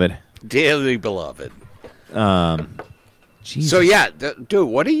beloved. Dearly beloved. Jesus. So yeah, dude,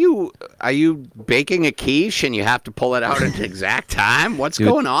 what are you baking a quiche and you have to pull it out at the exact time? What's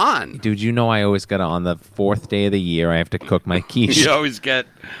going on? Dude, you know I always got to, on the 4th day of the year, I have to cook my quiche. You always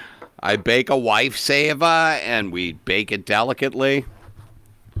I bake a wife saver and we bake it delicately.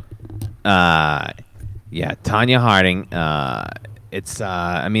 Yeah, Tanya Harding, I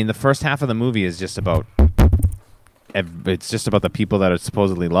mean, the first half of the movie is just about the people that are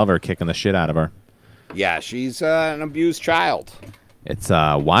supposedly love her kicking the shit out of her. Yeah, she's an abused child. It's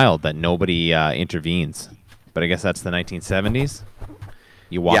wild that nobody intervenes. But I guess that's the 1970s.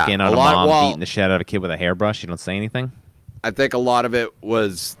 You walk in on a mom beating the shit out of a kid with a hairbrush. You don't say anything. I think a lot of it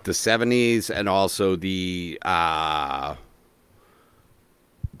was the 70s and also the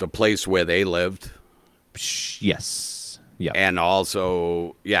place where they lived. Yes. Yeah. And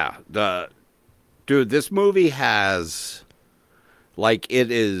also, dude, this movie has... Like,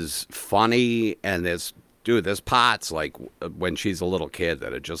 it is funny, and there's parts, like, when she's a little kid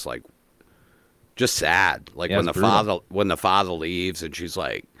that are just, like, just sad. Like, when the father leaves, and she's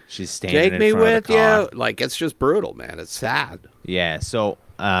like, she's standing take in me front with of the car. you. Like, it's just brutal, man. It's sad. Yeah, so,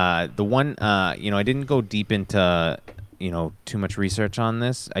 the one, I didn't go deep into, too much research on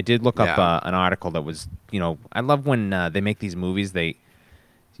this. I did look up an article that was, I love when they make these movies,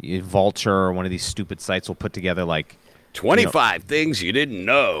 Vulture or one of these stupid sites will put together, like, 25 things you didn't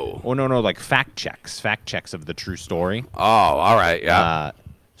know. Oh, no, like fact checks of the true story. Oh, all right, yeah.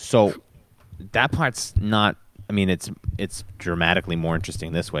 So that part's not, I mean, it's dramatically more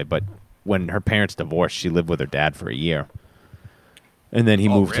interesting this way, but when her parents divorced, she lived with her dad for a year. And then he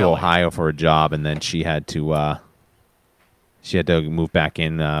moved to Ohio for a job, and then she had to move back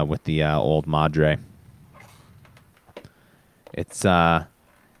in with the old madre. I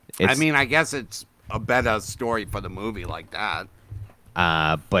mean, I guess it's a better story for the movie like that.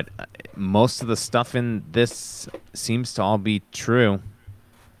 But most of the stuff in this seems to all be true.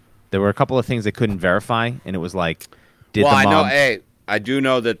 There were a couple of things they couldn't verify, and it was like, I do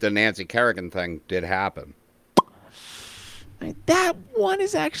know that the Nancy Kerrigan thing did happen. That one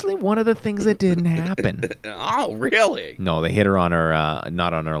is actually one of the things that didn't happen. Oh, really? No, they hit her on her,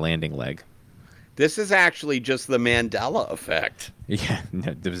 not on her landing leg. This is actually just the Mandela effect. Yeah,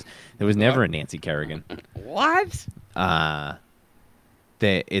 no, there was never a Nancy Kerrigan. What? I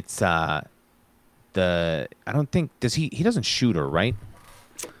don't think he doesn't shoot her, right?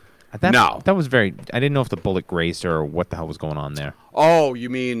 No. That was I didn't know if the bullet grazed her or what the hell was going on there. Oh, you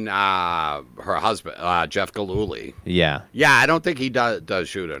mean her husband, Jeff Gillooly? Yeah. Yeah, I don't think he does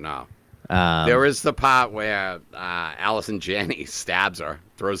shoot her, no. There is the part where Allison Janney stabs her,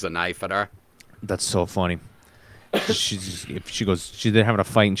 throws a knife at her. That's so funny. They're having a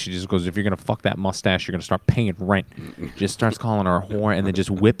fight, and she just goes, if you're going to fuck that mustache, you're going to start paying rent. Just starts calling her a whore, and then just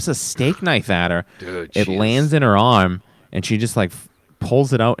whips a steak knife at her. Dude, it lands in her arm, and she just, like,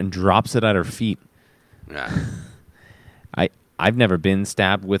 pulls it out and drops it at her feet. Yeah. I've never been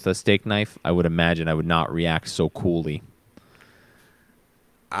stabbed with a steak knife. I would imagine I would not react so coolly.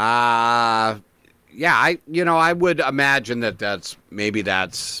 Yeah, I would imagine that's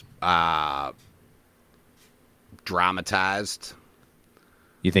dramatized.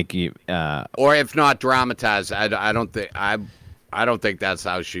 You think or if not dramatized, I don't think that's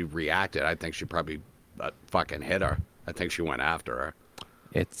how she reacted. I think she probably fucking hit her. I think she went after her.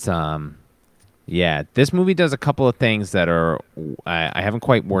 It's Yeah, this movie does a couple of things that are I haven't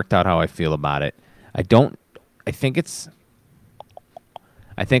quite worked out how I feel about it. I don't. I think it's.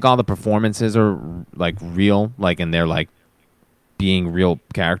 I think all the performances are like real, like and they're like being real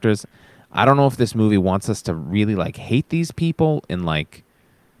characters. I don't know if this movie wants us to really like hate these people and like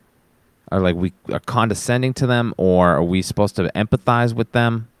are like we are condescending to them, or are we supposed to empathize with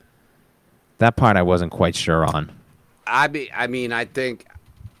them? That part I wasn't quite sure on. I mean, I think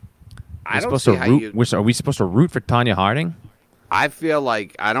I We're don't supposed see to how root. you. Are we supposed to root for Tanya Harding? I feel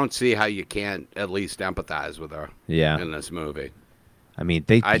like I don't see how you can't at least empathize with her. Yeah. In this movie. I mean,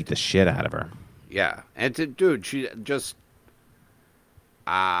 they beat the shit out of her. Yeah, and dude, she just.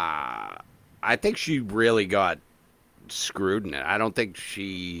 I think she really got screwed in it. I don't think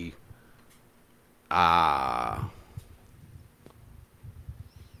she. I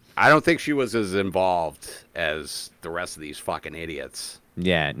don't think she was as involved as the rest of these fucking idiots.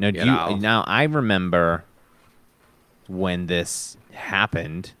 Yeah. No. You know? Now I remember when this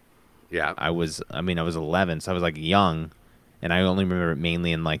happened. Yeah. I was 11, so I was like young, and I only remember it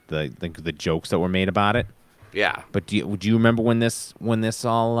mainly in like the jokes that were made about it. Yeah. But do you remember when this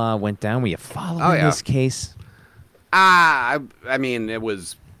all went down? Were you following this case? I mean, it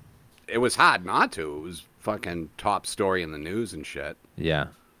was hard not to. It was fucking top story in the news and shit. Yeah.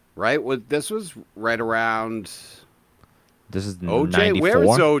 Right? This was right around This is OJ. 94? Where is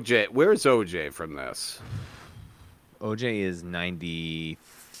OJ? Where's OJ from this? OJ is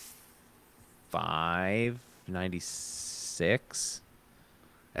 95, 96.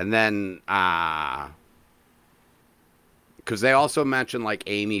 And then, because they also mentioned like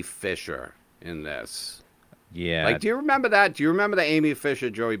Amy Fisher in this. Yeah. Like, do you remember that? Do you remember the Amy Fisher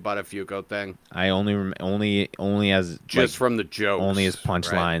Joey Buttafuoco thing? I only as Just like, from the jokes, only as right?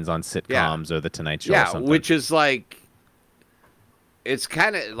 punchlines on sitcoms or the Tonight Show. Yeah, or something. which is like, it's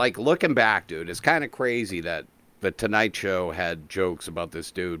kind of like looking back, dude. It's kind of crazy that the Tonight Show had jokes about this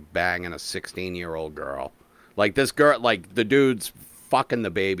dude banging a 16-year-old girl. Like this girl, like the dude's fucking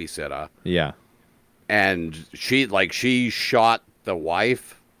the babysitter. Yeah. And she shot the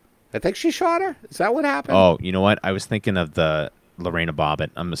wife. I think she shot her. Is that what happened? Oh, you know what? I was thinking of the Lorena Bobbitt.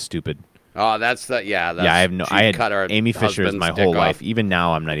 I'm a stupid. Oh, that's the yeah. That's, Yeah, I have no. I had cut her Amy Fisher is husband's my dick whole off. life. Even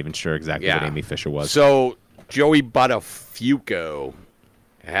now, I'm not even sure exactly what Yeah. Amy Fisher was. So Joey Buttafuoco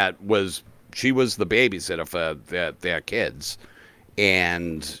she was the babysitter for their kids,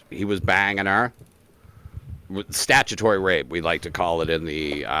 and he was banging her. Statutory rape, we like to call it in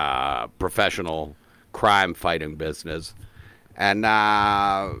the professional crime fighting business. And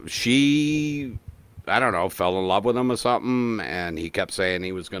she, I don't know, fell in love with him or something, and he kept saying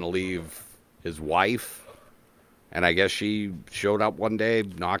he was going to leave his wife. And I guess she showed up one day,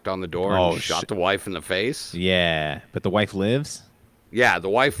 knocked on the door, and shot the wife in the face. Yeah, but the wife lives? Yeah, the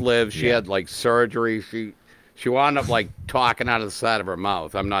wife lived. She Yeah. had, like, surgery. She wound up, like, talking out of the side of her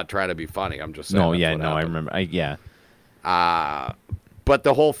mouth. I'm not trying to be funny. I'm just saying. No, that's yeah, what no, I happened. remember. But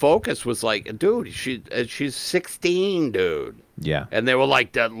the whole focus was like, dude, she's 16, dude. Yeah. And they were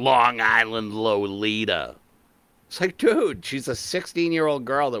like the Long Island Lolita. It's like, dude, she's a 16-year-old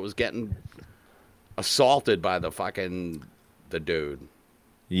girl that was getting assaulted by the dude.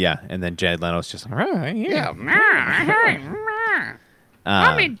 Yeah, and then Jared Leto's just like, oh, yeah.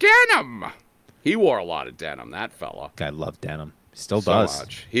 Mommy denim. He wore a lot of denim, that fella. Guy loved denim. Still So does.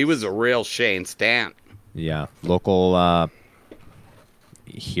 much. He was a real Shane Stant. Yeah. Local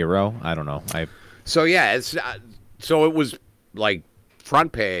hero. I don't know. So yeah, so it was like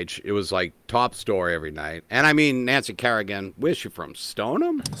front page. It was like top story every night. And I mean, Nancy Kerrigan, where's she from?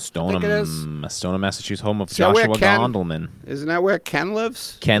 Stoneham? Stoneham, I think it is. Stoneham, Massachusetts, home of that where Joshua Ken- Gondelman. Isn't that where Ken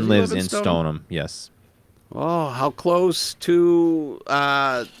lives? Ken Does he lives live in Stoneham. Yes. Oh, how close to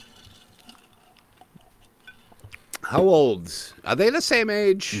how old? Are they the same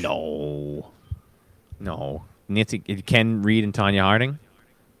age? No. Nancy, Ken Reed and Tanya Harding.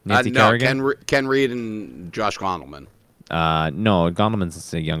 Nancy no, Kerrigan. Ken Reed and Josh Gondelman. No,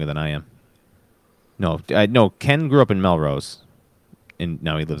 Gondelman's younger than I am. No, Ken grew up in Melrose, and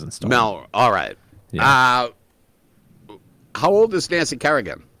now he lives in Stoneham. All right. Yeah. How old is Nancy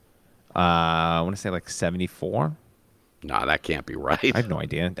Kerrigan? I want to say like 74. No, that can't be right. I have no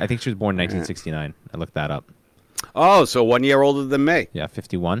idea. I think she was born in 1969. I looked that up. Oh, so 1 year older than me. Yeah,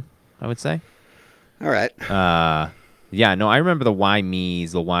 51, I would say. All right. Yeah, no, I remember the why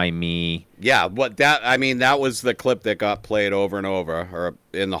me's, the why me. Yeah, that was the clip that got played over and over or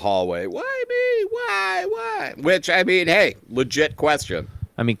in the hallway. Why me? Why? Which, I mean, hey, legit question.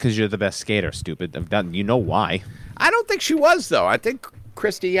 I mean, because you're the best skater, stupid. You know why. I don't think she was, though. I think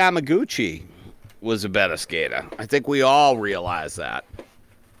Christy Yamaguchi was a better skater. I think we all realize that.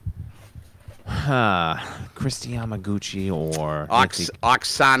 Christy Yamaguchi or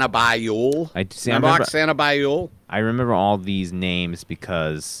Oksana Bayul. Remember Oksana Bayul? I remember all these names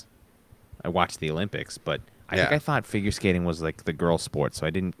because I watched the Olympics, but I think I thought figure skating was like the girl sport, so I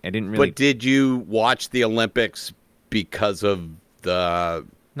didn't really. But did you watch the Olympics because of the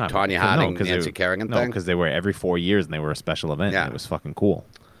Tonya Harding, Nancy Kerrigan thing? No, because they were every 4 years and they were a special event. Yeah. And it was fucking cool.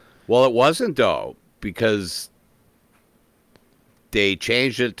 Well, it wasn't though, because they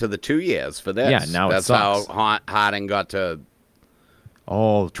changed it to the 2 years for this. Yeah, now that's it sucks. how Harding got to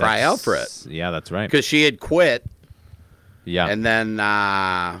try out for it. Yeah, that's right. Because she had quit. Yeah, and then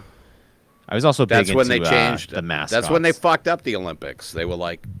I was also big that's when into they changed the mascots. That's when they fucked up the Olympics. They were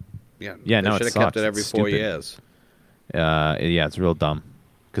like, they no, should have kept it every 4 years. Yeah, it's real dumb.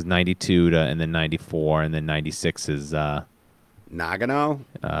 Because 92 and then 94 and then 96 is Nagano?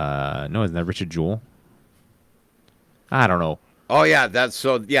 No, isn't that Richard Jewell? I don't know. Oh yeah, that's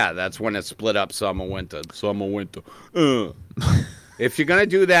when it split up summer winter. If you're gonna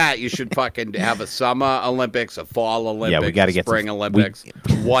do that, you should fucking have a summer Olympics, a fall Olympics, we gotta get spring Olympics,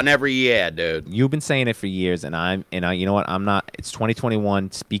 one every year, dude. You've been saying it for years, and I, you know what? I'm not. It's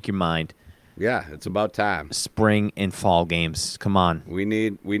 2021. Speak your mind. Yeah, it's about time. Spring and fall games. Come on. We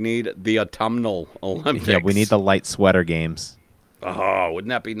need the autumnal Olympics. Yeah, we need the light sweater games. Oh, wouldn't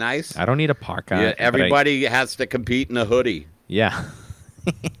that be nice? I don't need a parka. Yeah, everybody has to compete in a hoodie. Yeah.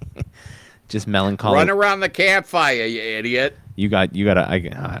 Just melancholy. Run around the campfire, you idiot.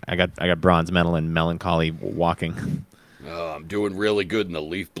 I got bronze medal in melancholy walking. Oh, I'm doing really good in the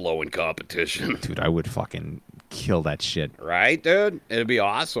leaf blowing competition. Dude, I would fucking kill that shit. Right, dude? It'd be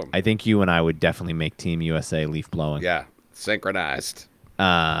awesome. I think you and I would definitely make Team USA leaf blowing. Yeah, synchronized.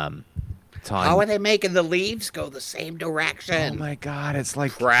 How are they making the leaves go the same direction? Oh my God, it's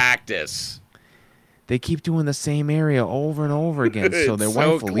like practice. They keep doing the same area over and over again, so their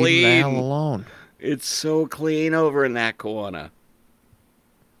wife will leave them the hell alone. It's so clean over in that corner.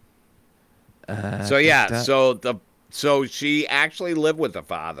 So she actually lived with the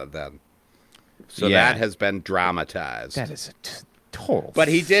father then. So that has been dramatized. That is a total. But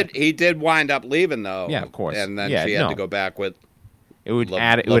he did wind up leaving though. Yeah, of course. And then she had to go back with. It would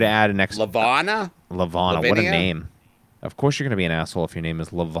add an extra. Lavana, what a name! Of course, you're gonna be an asshole if your name is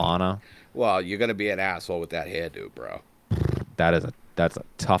Lavana. Well, you're gonna be an asshole with that hairdo, bro. That's a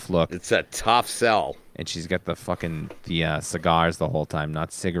tough look. It's a tough sell. And she's got the cigars the whole time,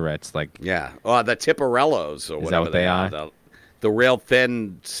 not cigarettes. Like the Tipperellos or whatever what they are. The real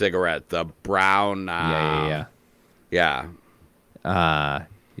thin cigarette, the brown. Yeah.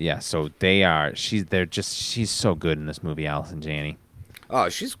 So they are. She's so good in this movie, Allison Janney. Oh,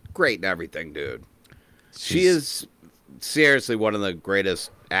 she's great in everything, dude. She is seriously one of the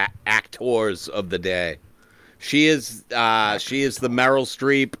greatest actors of the day. She is the Meryl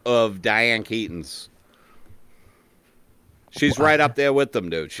Streep of Diane Keaton's. She's right up there with them,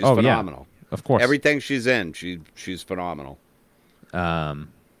 dude. She's phenomenal. Yeah, of course. Everything she's in, she's phenomenal. I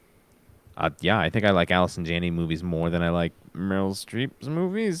think I like Allison Janney movies more than I like Meryl Streep's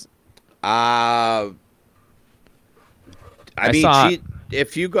movies. I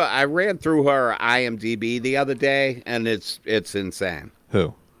ran through her IMDb the other day, and it's insane.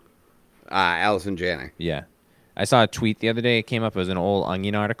 Who? Allison Janney. Yeah. I saw a tweet the other day. It came up. It was an old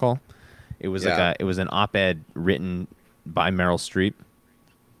Onion article. It was it was an op-ed written by Meryl Streep.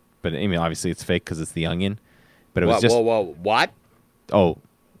 But I mean, obviously it's fake because it's the Onion. But it was just what? Oh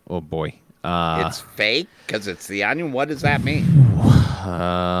boy. It's fake because it's the Onion. What does that mean?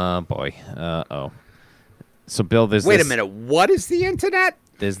 Boy. So Bill, wait a minute. What is the internet?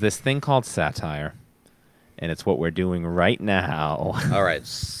 There's this thing called satire. And it's what we're doing right now. All right,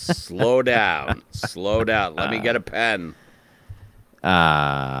 slow down. Slow down. Let me get a pen.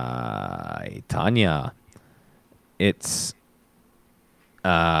 Tanya, it's you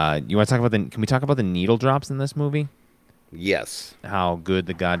want to talk about can we talk about the needle drops in this movie? Yes. How good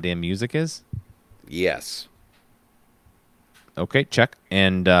the goddamn music is? Yes. Okay, check.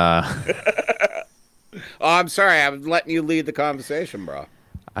 And I'm sorry. I'm letting you lead the conversation, bro.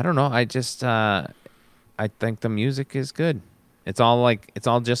 I don't know. I just I think the music is good. It's all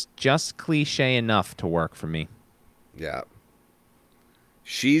just cliche enough to work for me. Yeah.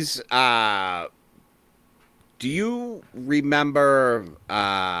 She's do you remember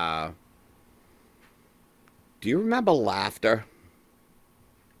Laughter?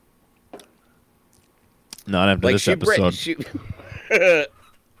 Not after this episode.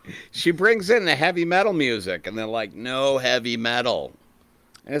 She brings in the heavy metal music, and they're like, no heavy metal.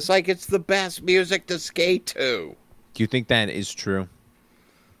 And it's like, it's the best music to skate to. Do you think that is true?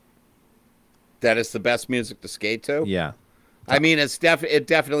 That is the best music to skate to? Yeah. I mean, it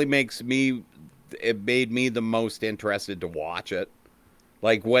definitely makes me it made me the most interested to watch it.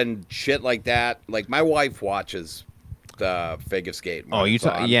 Like when shit like that, like my wife watches the figure skate. Oh, you're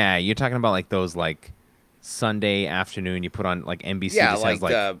talking about like those like Sunday afternoon you put on like NBC. Yeah, just like has,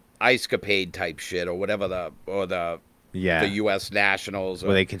 like the Ice Capade type shit or whatever the U.S. Nationals.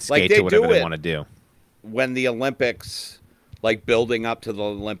 Where they can skate to whatever they want to do. When the Olympics, like building up to the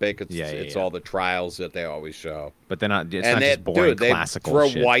Olympics, it's all the trials that they always show. But they're not. It's not just boring classical throw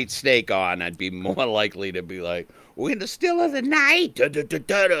shit. White Snake on, I'd be more likely to be like, "We're in the still of the night."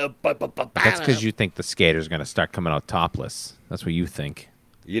 That's because you think the skater's going to start coming out topless. That's what you think.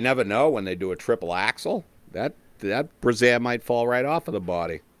 You never know when they do a triple axel. That brassiere might fall right off of the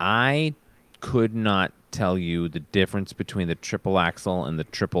body. I could not tell you the difference between the triple axel and the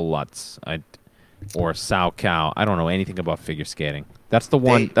triple Lutz, or Sao Cow. I don't know anything about figure skating. That's the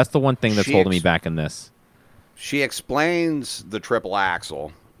one thing that's holding me back in this. She explains the triple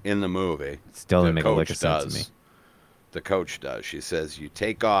axel in the movie. Still didn't make a lick of sense to me. The coach does. She says you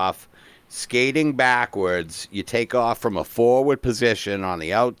take off skating backwards. You take off from a forward position on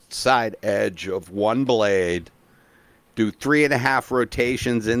the outside edge of one blade. Do 3.5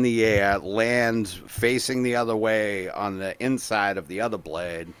 rotations in the air. Land facing the other way on the inside of the other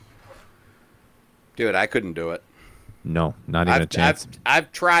blade. Dude, I couldn't do it. No, not even a chance.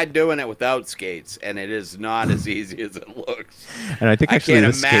 I've tried doing it without skates, and it is not as easy as it looks. And I think actually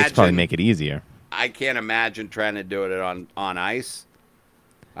the skates probably make it easier. I can't imagine trying to do it on ice.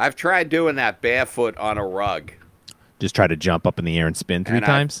 I've tried doing that barefoot on a rug. Just try to jump up in the air and spin three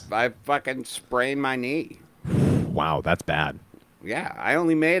times? I fucking sprained my knee. Wow, that's bad. Yeah, I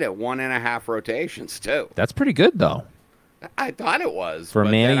only made it 1.5 rotations, too. That's pretty good, though. I thought it was. For a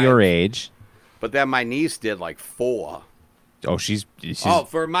man of your age. But then my niece did like 4. Oh, she's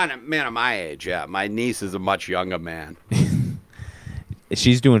for a man of my age, yeah. My niece is a much younger man.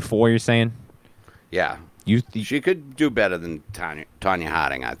 She's doing 4, you're saying? Yeah. She could do better than Tanya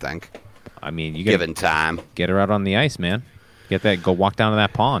Harding, I think. I mean, given time. Get her out on the ice, man. Go walk down to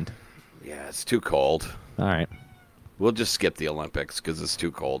that pond. Yeah, it's too cold. All right. We'll just skip the Olympics because it's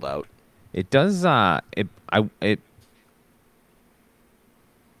too cold out. It does. How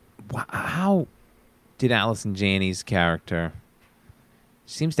did Allison Janney's character?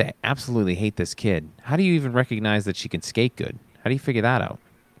 She seems to absolutely hate this kid. How do you even recognize that she can skate good? How do you figure that out?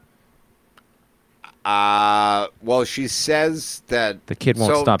 Well, she says that the kid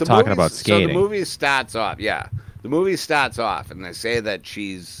won't stop talking about skating. So the movie starts off, the movie starts off, and they say that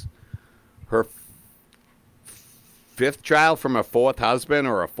she's her 5th child from her 4th husband,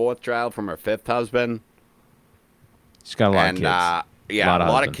 or a 4th child from her 5th husband. She's got a lot of kids. Yeah, a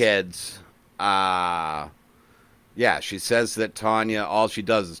lot of kids. Yeah, she says that Tanya, all she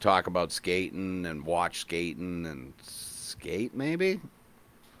does is talk about skating and watch skating and skate, maybe?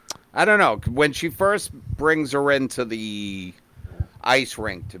 I don't know. When she first brings her into the ice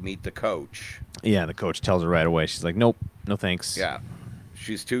rink to meet the coach. Yeah, the coach tells her right away. She's like, nope, no thanks. Yeah,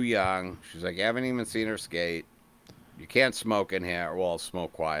 she's too young. She's like, I haven't even seen her skate. You can't smoke in here. Well, I'll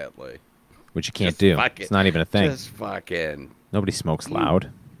smoke quietly. Which you can't do. It's not even a thing. Just fucking... Nobody smokes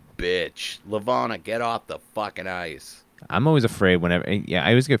loud. Bitch. Lavona, get off the fucking ice. I'm always afraid whenever... Yeah, I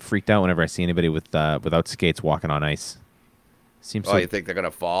always get freaked out whenever I see anybody without skates walking on ice. You think they're going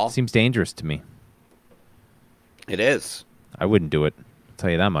to fall? Seems dangerous to me. It is. I wouldn't do it. I'll tell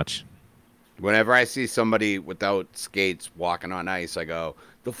you that much. Whenever I see somebody without skates walking on ice, I go,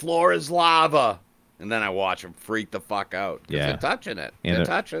 the floor is lava. And then I watch them freak the fuck out. Because they're touching it. They're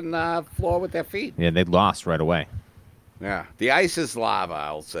touching the floor with their feet. Yeah, they lost right away. Yeah. The ice is lava,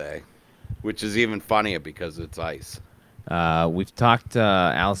 I'll say. Which is even funnier because it's ice. We've talked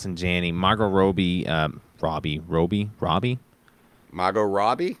Allison Janney, Margot Robbie. Robbie? Margot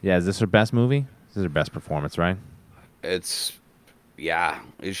Robbie? Yeah, is this her best movie? This is her best performance, right? She's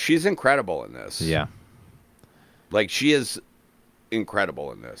incredible in this. Yeah. Like, she is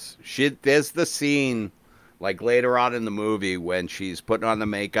incredible in this. There's the scene, like, later on in the movie when she's putting on the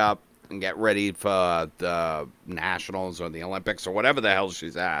makeup and get ready for the Nationals or the Olympics or whatever the hell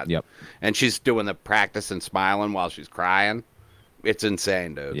she's at. Yep. And she's doing the practice and smiling while she's crying. It's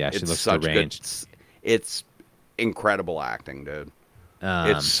insane, dude. Yeah, she looks deranged. It's incredible acting, dude.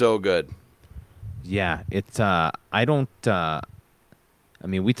 It's so good. Yeah, it's I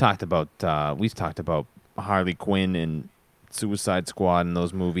mean, we've talked about Harley Quinn and Suicide Squad and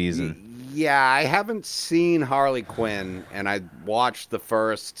those movies, and yeah, I haven't seen Harley Quinn, and I watched the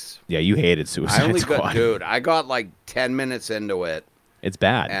first. Yeah, you hated Suicide Squad. Dude, I got like 10 minutes into it. It's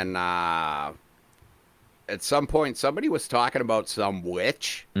bad. And at some point, somebody was talking about some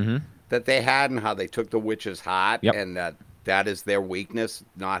witch that they had and how they took the witch's heart, and that that is their weakness,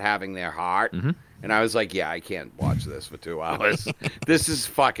 not having their heart. Mm-hmm. And I was like, yeah, I can't watch this for 2 hours. This is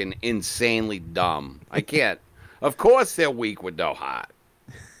fucking insanely dumb. I can't. Of course they're weak with no heart.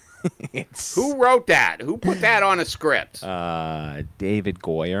 Who wrote that? Who put that on a script? David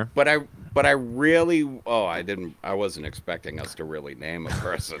Goyer. But I really I wasn't expecting us to really name a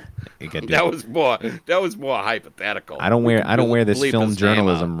person. That was more hypothetical. I don't wear this bleep film his name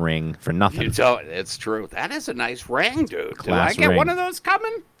journalism ring for nothing. It's true. That is a nice ring, dude. Class Do I get ring. one of those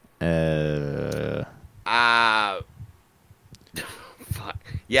coming? Fuck.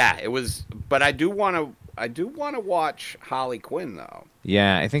 Yeah, it was. But I do want to watch Harley Quinn though.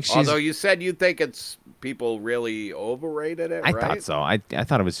 Yeah, I think she's. Although you said you think it's people really overrated it, I right? thought so. I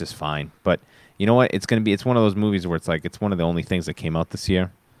thought it was just fine. But you know what? It's one of those movies where it's one of the only things that came out this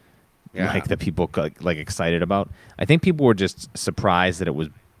year. Yeah. Like that people like excited about. I think people were just surprised that it was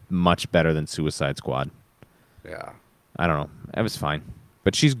much better than Suicide Squad. Yeah. I don't know. It was fine.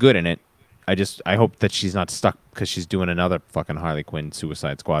 But she's good in it. I hope that she's not stuck because she's doing another fucking Harley Quinn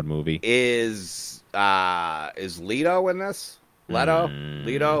Suicide Squad movie. Is Leto in this? Leto?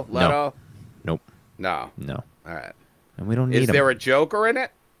 Leto? Nope. No. No. All right. And we don't need Is him. there a Joker in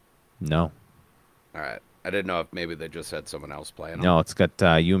it? No. All right. I didn't know if maybe they just had someone else playing him. No, it's got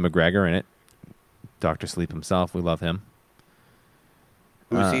Ewan McGregor in it. Dr. Sleep himself. We love him.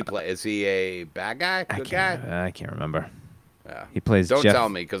 Who's he play? Is he a bad guy? Good guy? I can't remember. Yeah. He plays Don't Jeff, tell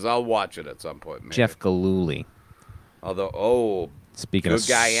me because I'll watch it at some point. Maybe. Jeff Galooly. Although, Speaking good of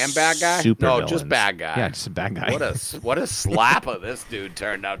guy and bad guy? super No, villains. just bad guy. Yeah, just a bad guy. What a slapper this dude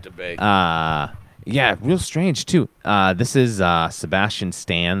turned out to be. Yeah, real strange too. This is Sebastian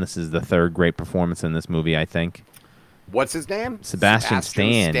Stan. This is the third great performance in this movie, I think. What's his name? Sebastian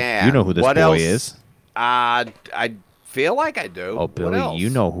Stan. You know who this what boy else? is. I feel like I do. Oh, What Billy, else? you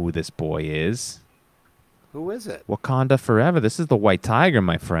know who this boy is. Who is it? Wakanda Forever. This is the White Tiger,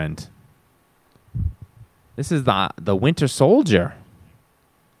 my friend. This is the Winter Soldier.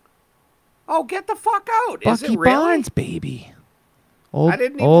 Oh, get the fuck out! Is Bucky it really? Barnes, baby. I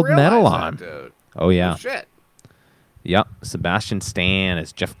didn't even old realize metal that, on. dude. Oh yeah. Oh, shit. Yep. Sebastian Stan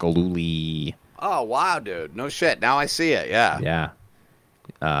is Jeff Galooly. Oh wow, dude. No shit. Now I see it. Yeah.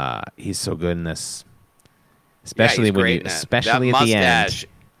 Yeah. He's so good in this. Yeah, Especially he's when great you, in that. especially That at the mustache,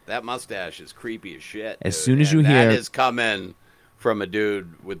 end. That mustache is creepy as shit. As dude. soon as you And hear- that is coming from a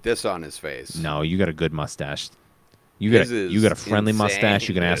dude with this on his face. No, you got a good mustache. You His got a is friendly mustache.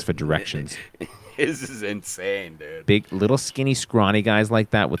 You can insane, ask for directions. His is insane, dude. Big, little, skinny, scrawny guys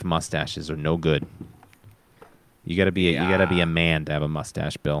like that with mustaches are no good. You gotta be a man to have a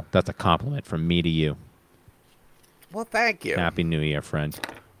mustache, Bill. That's a compliment from me to you. Well, thank you. Happy New Year, friend.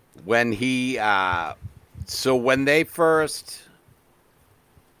 When he, so when they first,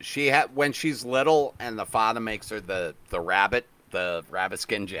 when she's little and the father makes her the rabbit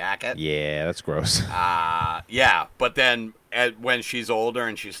skin jacket. Yeah, that's gross. Yeah, but then when she's older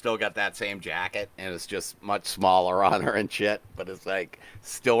and she's still got that same jacket and it's just much smaller on her and shit, but it's like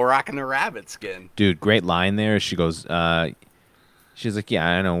still rocking the rabbit skin. Dude, great line there. She goes, she's like, yeah,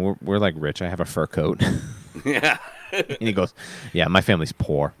 I know. We're like rich. I have a fur coat. Yeah. And he goes, yeah, my family's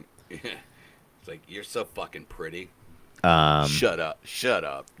poor. It's like, you're so fucking pretty. Shut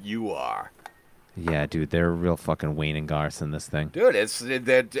up. You are. Yeah, dude, they're real fucking Wayne and Garth in this thing. Dude, it's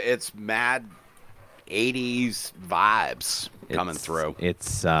mad 80s vibes coming through.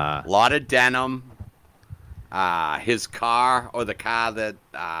 It's A lot of denim. His car, or the car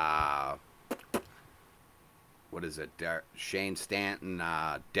that, what is it? Shane Stanton,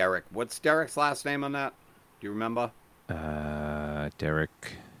 Derek. What's Derek's last name on that? Do you remember? Derek.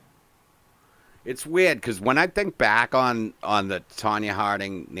 It's weird because when I think back on the Tanya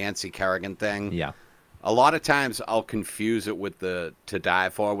Harding, Nancy Kerrigan thing, Yeah. a lot of times I'll confuse it with the To Die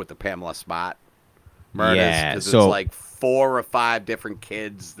For with the Pamela Spot murders. Yeah, 'cause so- it's like 4 or 5 different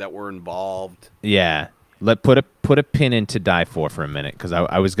kids that were involved. Yeah. Put a pin in To Die For a minute, because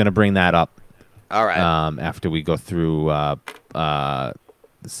I was going to bring that up. All right. After we go through,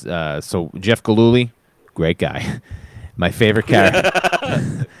 so Jeff Galooly, great guy. My favorite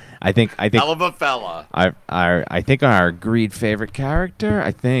character. I think Hell of a fella. I think our agreed favorite character,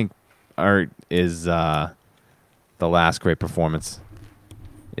 is the last great performance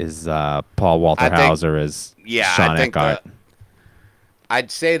is Paul Walter Hauser as Sean Eckhart. I'd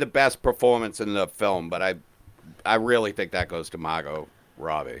say the best performance in the film, but I really think that goes to Margot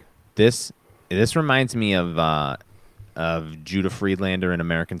Robbie. This reminds me of Judah Friedlander in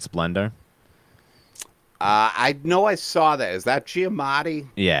American Splendor. I know I saw that. Is that Giamatti?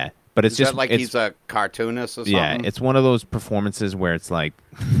 Yeah, but it's Is just that like it's, he's a cartoonist or something? yeah, it's one of those performances where it's like,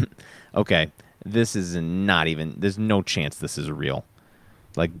 okay, This is not even. There's no chance this is real.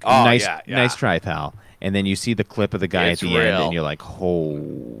 Like, Oh, nice, yeah, yeah. nice try, pal. And then you see the clip of the guy It's at the end, real. and you're like, oh.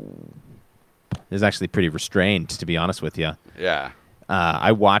 This is actually pretty restrained, to be honest with you. Yeah.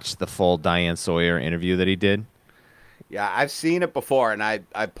 I watched the full Diane Sawyer interview that he did. Yeah, I've seen it before, and I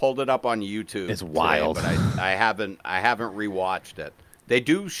pulled it up on YouTube. It's today, wild. but I haven't rewatched it. They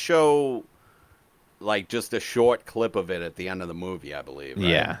do show like just a short clip of it at the end of the movie, I believe. Right?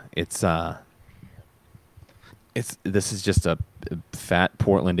 Yeah, it's this is just a fat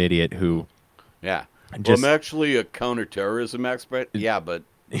Portland idiot who Yeah. Just- I'm actually a counterterrorism expert. Yeah, but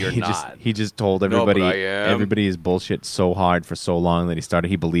you're not. he just told No, but everybody I am. everybody is bullshit so hard for so long that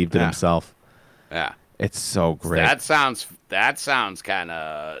he believed it Yeah. himself. Yeah. It's so great. That sounds kind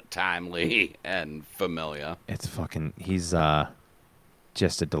of timely and familiar. It's fucking. He's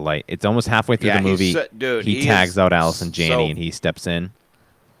just a delight. It's almost halfway through Yeah, the movie. dude, he he tags is out Allison Janney so- and he steps in.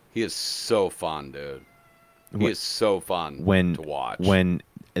 He is so fun, dude. He Wh- is so fun when to watch. when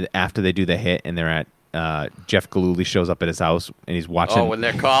after they do the hit and they're at Jeff Galooly shows up at his house and he's watching. when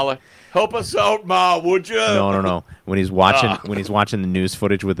they're calling, help us out, Ma, would you? No. When he's watching the news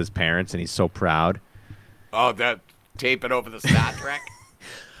footage with his parents and he's so proud. Oh, that tape it over the Star Trek.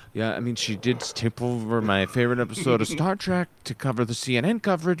 Yeah, I mean, she did tip over my favorite episode of Star Trek to cover the CNN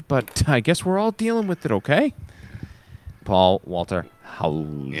coverage, but I guess we're all dealing with it, okay? Paul Walter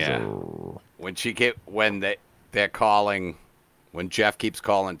Hauser. Yeah. When they're calling, when Jeff keeps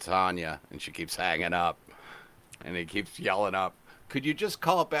calling Tanya and she keeps hanging up, and he keeps yelling up, could you just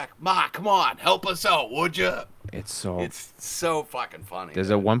call it back, Ma? Come on, help us out, would you? It's so fucking funny. There's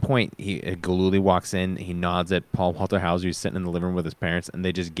dude. at one point Galooly walks in, he nods at Paul Walter Hauser, who's sitting in the living room with his parents, and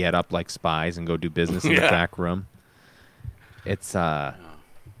they just get up like spies and go do business in the Yeah. back room. It's yeah,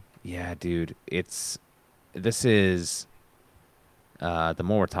 dude. This is the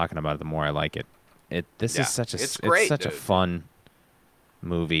more we're talking about it, the more I like it. This Yeah, is such a it's great, such a dude. fun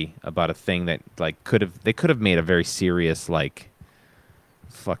movie about a thing that like they could have made a very serious like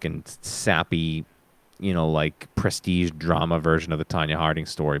fucking sappy, like prestige drama version of the Tanya Harding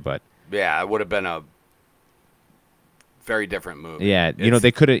story, but Yeah, it would have been a very different movie. yeah, It's-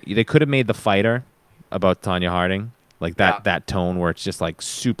 they could have made The Fighter about Tanya Harding, like that Yeah. that tone where it's just like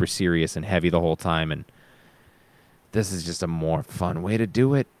super serious and heavy the whole time, and this is just a more fun way to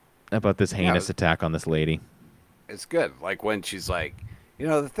do it about this heinous attack on this lady. It's good. Like when she's like,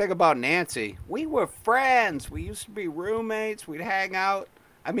 the thing about Nancy, we were friends. We used to be roommates. We'd hang out.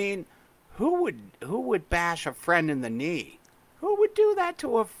 I mean, who would bash a friend in the knee? Who would do that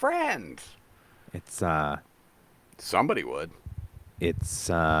to a friend? It's Somebody would.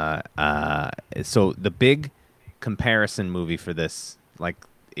 so the big comparison movie for this like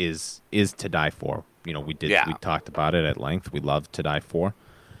is To Die For. We Yeah. talked about it at length. We love To Die For.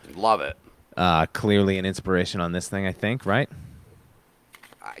 Love it. Clearly an inspiration on this thing, I think, right?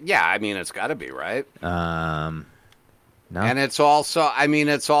 Yeah, I mean, it's got to be, right? No. And it's also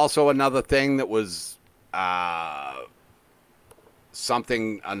another thing that was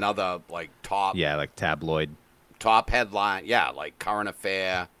another like top Yeah, like tabloid. top headline. Yeah, like Current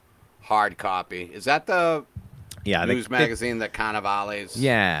Affair, hard copy. Is that the Yeah, news magazine that Carnivale's?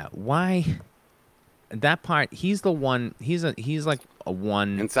 Yeah, why? That part. He's the one. He's like a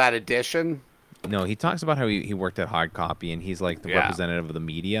one. Inside Edition. No, he talks about how he worked at hard copy and he's like the Yeah. representative of the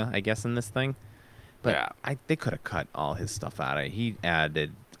media, I guess, in this thing. But Yeah. they could have cut all his stuff out of it. He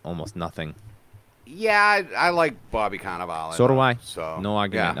added almost nothing. Yeah, I like Bobby Cannavale. So do I. So No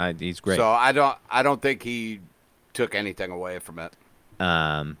argument. yeah. He's great. So I don't think he took anything away from it.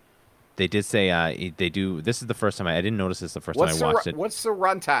 They did say they do. This is the first time I didn't notice this the first time I watched it. What's the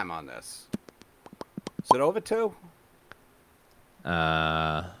runtime on this? Is it over 2?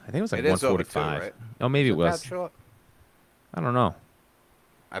 I think it was like It is over 145. 2, right? Oh, maybe it Is that was. short? I don't know.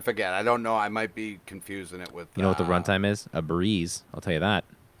 I forget. I don't know. I might be confusing it with. You know what the runtime is? A breeze. I'll tell you that.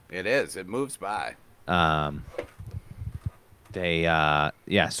 It is. It moves by. So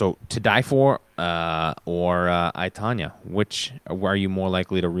To Die For or I, Tanya, which are you more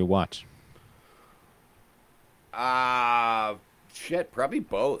likely to rewatch? Shit, probably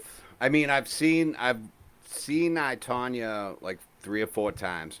both. I mean, I've seen I, Tanya like 3 or 4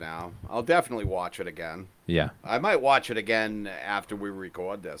 times now. I'll definitely watch it again. Yeah. I might watch it again after we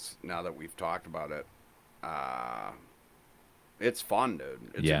record this, now that we've talked about it. It's fun, dude.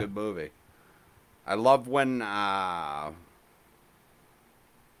 It's Yeah. a good movie. I love when at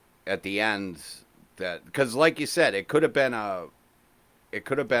the end because like you said, it could have been a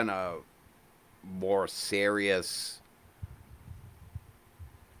more serious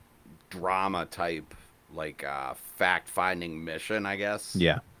drama type, like fact-finding mission, I guess.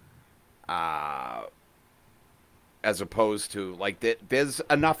 Yeah. as opposed to like there's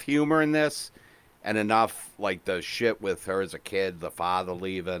enough humor in this, and enough like the shit with her as a kid, the father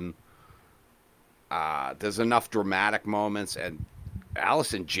leaving. There's enough dramatic moments, and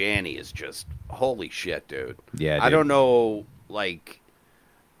Allison Janney is just holy shit, dude. Yeah, dude. I don't know,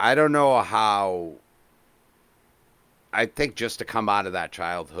 I don't know how. I think just to come out of that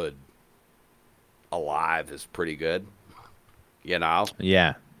childhood alive is pretty good, you know?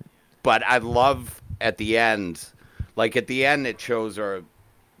 Yeah. But I love at the end, like at the end, it shows her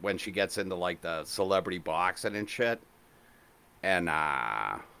when she gets into like the celebrity boxing and shit. And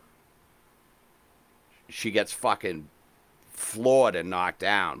she gets fucking floored and knocked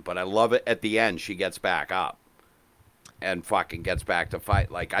down. But I love it at the end, she gets back up and fucking gets back to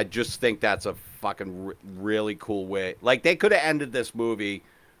fight. Like, I just think that's a fucking really cool way. Like, they could have ended this movie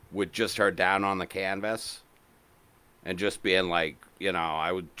with just her down on the canvas and just being like, you know,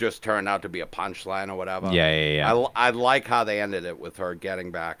 I would just turn out to be a punchline or whatever. Yeah. I like how they ended it with her getting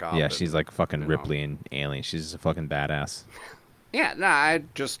back up. Yeah, and, she's like fucking Ripley in Alien. She's a fucking badass. Yeah, no, I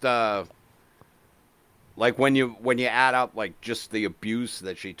just like when you add up like just the abuse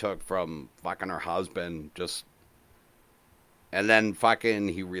that she took from fucking her husband, just and then fucking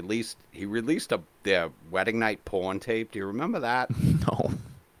he released their wedding night porn tape. Do you remember that? No.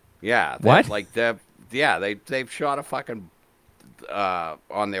 Yeah. What? Like they've shot a fucking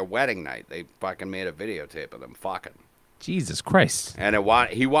on their wedding night. They fucking made a videotape of them fucking. Jesus Christ. And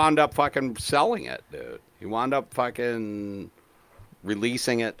he wound up fucking selling it, dude. He wound up fucking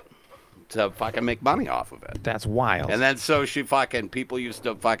releasing it to fucking make money off of it. That's wild. And then so she fucking people used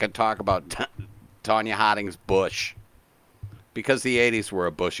to fucking talk about Tonya Harding's bush. Because the 80s were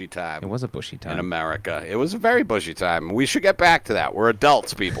a bushy time. It was a bushy time. In America. It was a very bushy time. We should get back to that. We're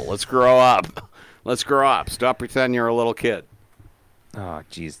adults, people. Let's grow up. Let's grow up. Stop pretending you're a little kid. Oh,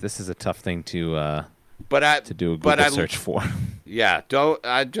 geez. This is a tough thing to do a Google search for. Yeah.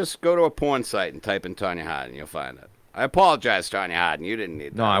 Just go to a porn site and type in Tonya Harding. You'll find it. I apologize, Tonya Harding. You didn't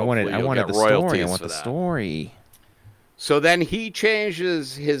need that. No, I wanted the story. I want the that. story. So then he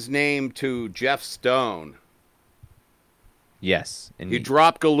changes his name to Jeff Stone. Yes. He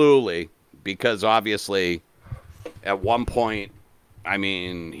dropped Galooly because obviously at one point, I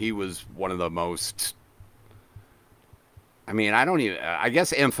mean, he was one of the most, I mean, I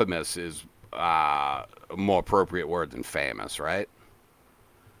guess infamous is a more appropriate word than famous, right?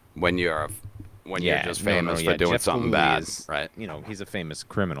 When you're just famous for doing Jeff something Galooly bad, is, right? You know, he's a famous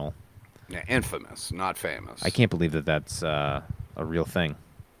criminal. Yeah, infamous, not famous. I can't believe that that's a real thing.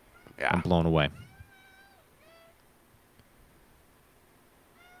 Yeah. I'm blown away.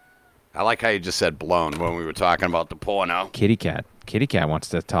 I like how you just said blown when we were talking about the porno. Kitty Cat wants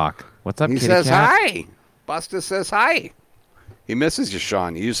to talk. What's up, He Kitty says Cat? hi. Buster says hi. He misses you,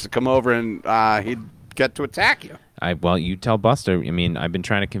 Sean. He used to come over and he'd get to attack you. Well, you tell Buster. I mean, I've been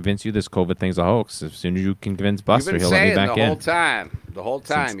trying to convince you this COVID thing's a hoax. As soon as you can convince Buster, he'll let me back in. The whole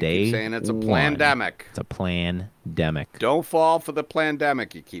time. You keep saying it's a plandemic. It's a plandemic. Don't fall for the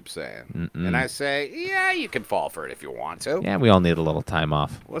plandemic, you keep saying. And I say, yeah, you can fall for it if you want to. Yeah, we all need a little time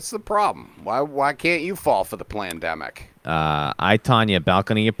off. What's the problem? Why can't you fall for the plandemic? I, Tanya,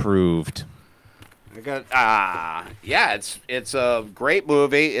 balcony approved. Yeah, it's a great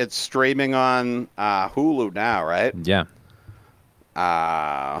movie. It's streaming on Hulu now, right? Yeah.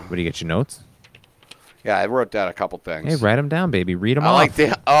 What do you get your notes? Yeah, I wrote down a couple things. Hey, write them down, baby. Read them off. Like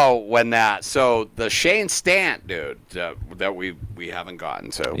the Shane Stant dude that we haven't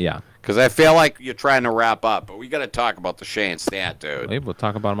gotten to. Yeah. Because I feel like you're trying to wrap up, but we got to talk about the Shane Stant dude. Hey, we'll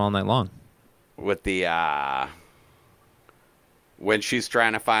talk about him all night long. With the when she's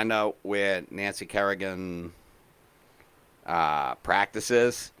trying to find out where Nancy Kerrigan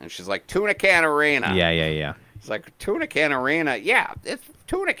practices, and she's like, Tuna Can Arena. Yeah. It's like, Tuna Can Arena? Yeah, it's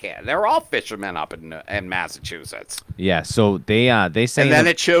Tuna Can. They're all fishermen up in Massachusetts. Yeah, so they say... And then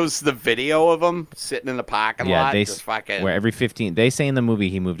it shows the video of him sitting in the parking lot. Where every 15... They say in the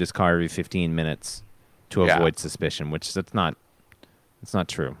movie he moved his car every 15 minutes to avoid suspicion, which that's not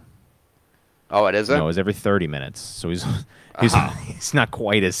true. Oh, it isn't? No, it was every 30 minutes. So he's not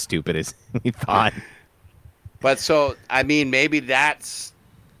quite as stupid as he thought. But so, I mean, maybe that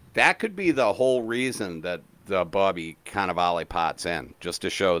could be the whole reason that the Bobby Cannavale pot's in, just to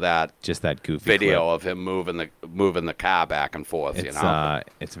show that goofy video clip of him moving the car back and forth.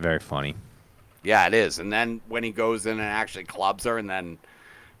 It's very funny. Yeah, it is. And then when he goes in and actually clubs her, and then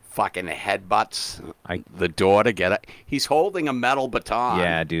fucking headbutts the door to get it. He's holding a metal baton.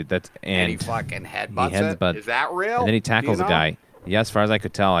 Yeah, dude. And he fucking headbutts it. Is that real? And then he tackles a guy. Yeah, as far as I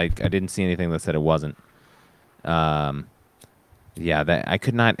could tell, I didn't see anything that said it wasn't. Yeah, that I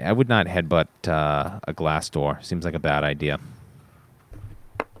could not. I would not headbutt a glass door. Seems like a bad idea.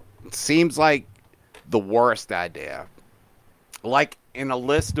 It seems like the worst idea. Like in a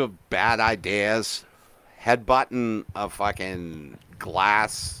list of bad ideas, headbutting a fucking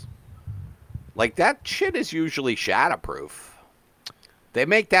glass, like that shit is usually shatterproof. They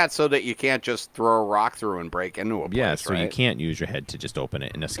make that so that you can't just throw a rock through and break into a place, Yeah, so you right? can't use your head to just open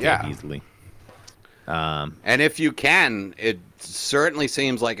it and escape Yeah. easily. And if you can, it certainly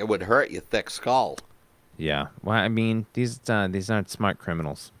seems like it would hurt your thick skull. Yeah. Well, I mean, these aren't smart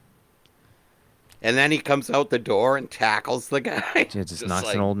criminals. And then he comes out the door and tackles the guy. Just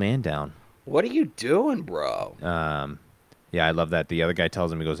knocks an old man down. What are you doing, bro? Yeah, I love that. The other guy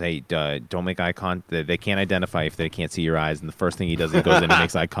tells him, he goes, "Hey, don't make eye contact. They can't identify if they can't see your eyes." And the first thing he does, he goes in and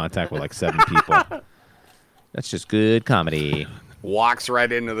makes eye contact with like 7 people. That's just good comedy. Walks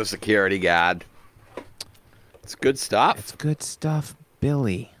right into the security guard. It's good stuff. It's good stuff,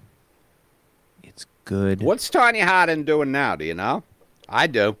 Billy. It's good. What's Tanya Harding doing now? Do you know? I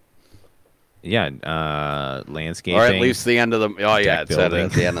do. Yeah, landscaping. Or at least the end of the. Oh yeah, deck it said it building.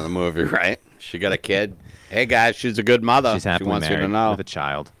 at the end of the movie, right? She got a kid. Hey guys, she's a good mother. She's happily She wants you married to know. with a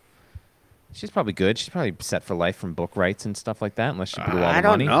child. She's probably good. She's probably set for life from book rights and stuff like that, unless she blew all the I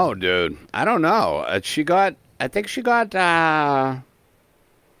don't money. know, dude. I don't know. She got. I think she got.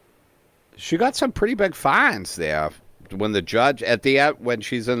 She got some pretty big fines there when the judge at the end when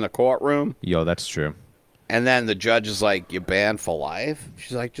she's in the courtroom, Yo, that's true. and then the judge is like, "You're banned for life."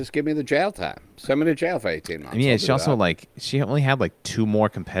 She's like, "Just give me the jail time. Send me to jail for 18 months." I mean, I'll she do also that." she only had like 2 more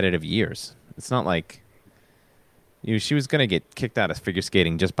competitive years. It's not like she was gonna get kicked out of figure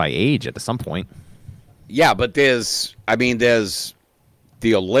skating just by age at some point. Yeah, but there's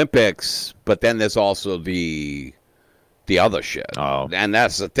the Olympics, but then there's also the other shit. Oh. And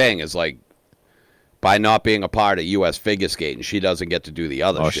that's the thing is like by not being a part of U.S. figure skating, she doesn't get to do the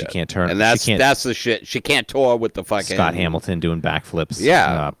other Oh, shit. she can't turn. And she can't, that's the shit. She can't tour with the fucking Scott Hamilton doing backflips.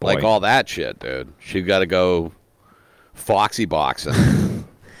 Yeah, Boy. like all that shit, dude. She got to go foxy boxing.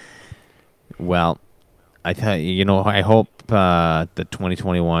 Well, I tell you, I hope the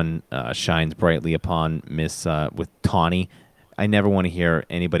 2021 shines brightly upon Miss with Tawny. I never want to hear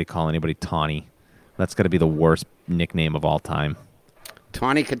anybody call anybody Tawny. That's got to be the worst nickname of all time.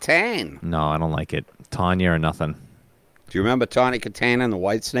 Tawny Katane. No, I don't like it. Tanya or nothing. Do you remember Tawny Katane in the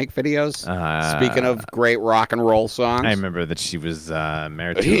Whitesnake videos? Uh, Speaking of great rock and roll songs. I remember that she was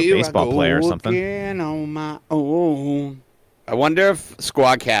married to a Here I baseball go player or something. again on my own. I wonder if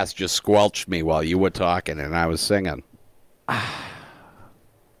Squadcast just squelched me while you were talking and I was singing.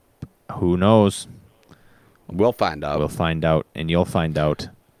 Who knows? We'll find out. We'll find out, and you'll find out.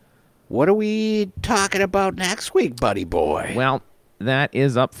 What are we talking about next week, buddy boy? Well, that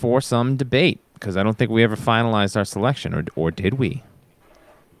is up for some debate, because I don't think we ever finalized our selection, or did we?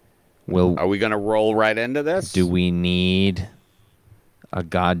 Are we going to roll right into this? Do we need a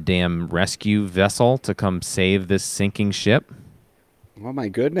goddamn rescue vessel to come save this sinking ship? Oh, my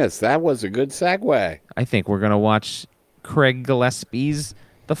goodness. That was a good segue. I think we're going to watch Craig Gillespie's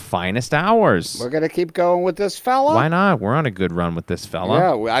The Finest Hours. We're going to keep going with this fella? Why not? We're on a good run with this fella.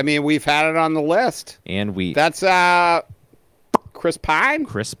 Yeah, I mean, we've had it on the list. And That's Chris Pine?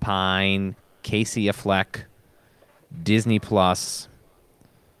 Chris Pine, Casey Affleck, Disney Plus,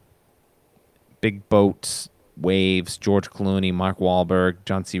 Big Boats, Waves, George Clooney, Mark Wahlberg,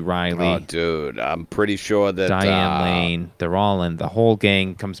 John C. Reilly, Oh, dude. I'm pretty sure that... Diane Lane. They're all in. The whole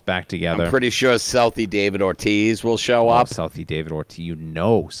gang comes back together. I'm pretty sure Southie David Ortiz will show up. Southie David Ortiz.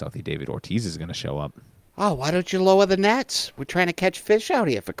 Southie David Ortiz is going to show up. Oh, why don't you lower the nets? We're trying to catch fish out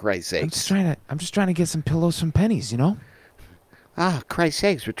here, for Christ's I'm sakes. just trying to get some pillows from Penny's, Christ's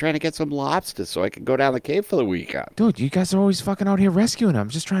sakes, we're trying to get some lobsters so I can go down the cave for the weekend. Dude, you guys are always fucking out here rescuing them. I'm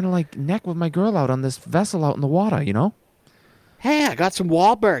just trying to neck with my girl out on this vessel out in the water, Hey, I got some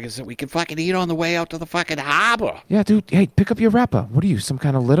Wahlburgers that we can fucking eat on the way out to the fucking harbor. Yeah, dude. Hey, pick up your wrapper. What are you, some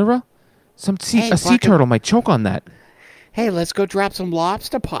kind of litterer? Hey, A sea fucking- turtle might choke on that. Hey, let's go drop some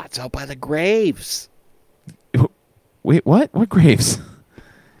lobster pots out by the graves. Wait, what? What graves?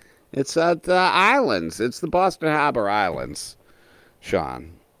 It's at the islands. It's the Boston Harbor Islands,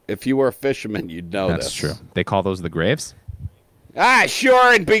 Sean. If you were a fisherman, you'd know That's this. true. They call those the graves?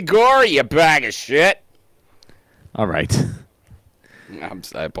 Sure, and be gory, you bag of shit. All right.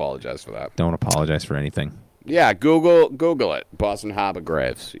 I apologize for that. Don't apologize for anything. Yeah, Google it. Boston Harbor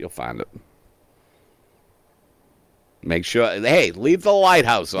Graves. You'll find it. Make sure. Hey, leave the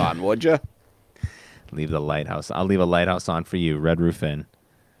lighthouse on, would you? Leave the lighthouse. I'll leave a lighthouse on for you. Red Roof Inn.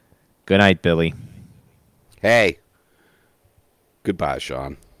 Good night, Billy. Hey. Goodbye,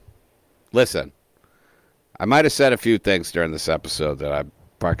 Sean. Listen, I might have said a few things during this episode that I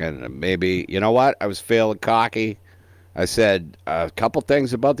fucking maybe. You know what? I was feeling cocky. I said a couple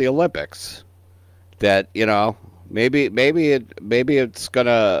things about the Olympics that maybe it's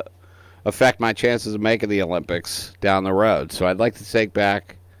gonna affect my chances of making the Olympics down the road. So I'd like to take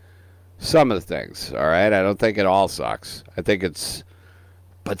back some of the things. All right, I don't think it all sucks. I think it's.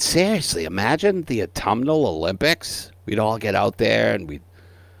 But seriously, imagine the autumnal Olympics. We'd all get out there and we'd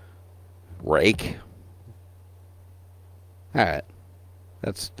rake. All right,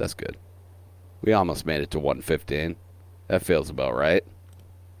 that's good. We almost made it to 115. That feels about right.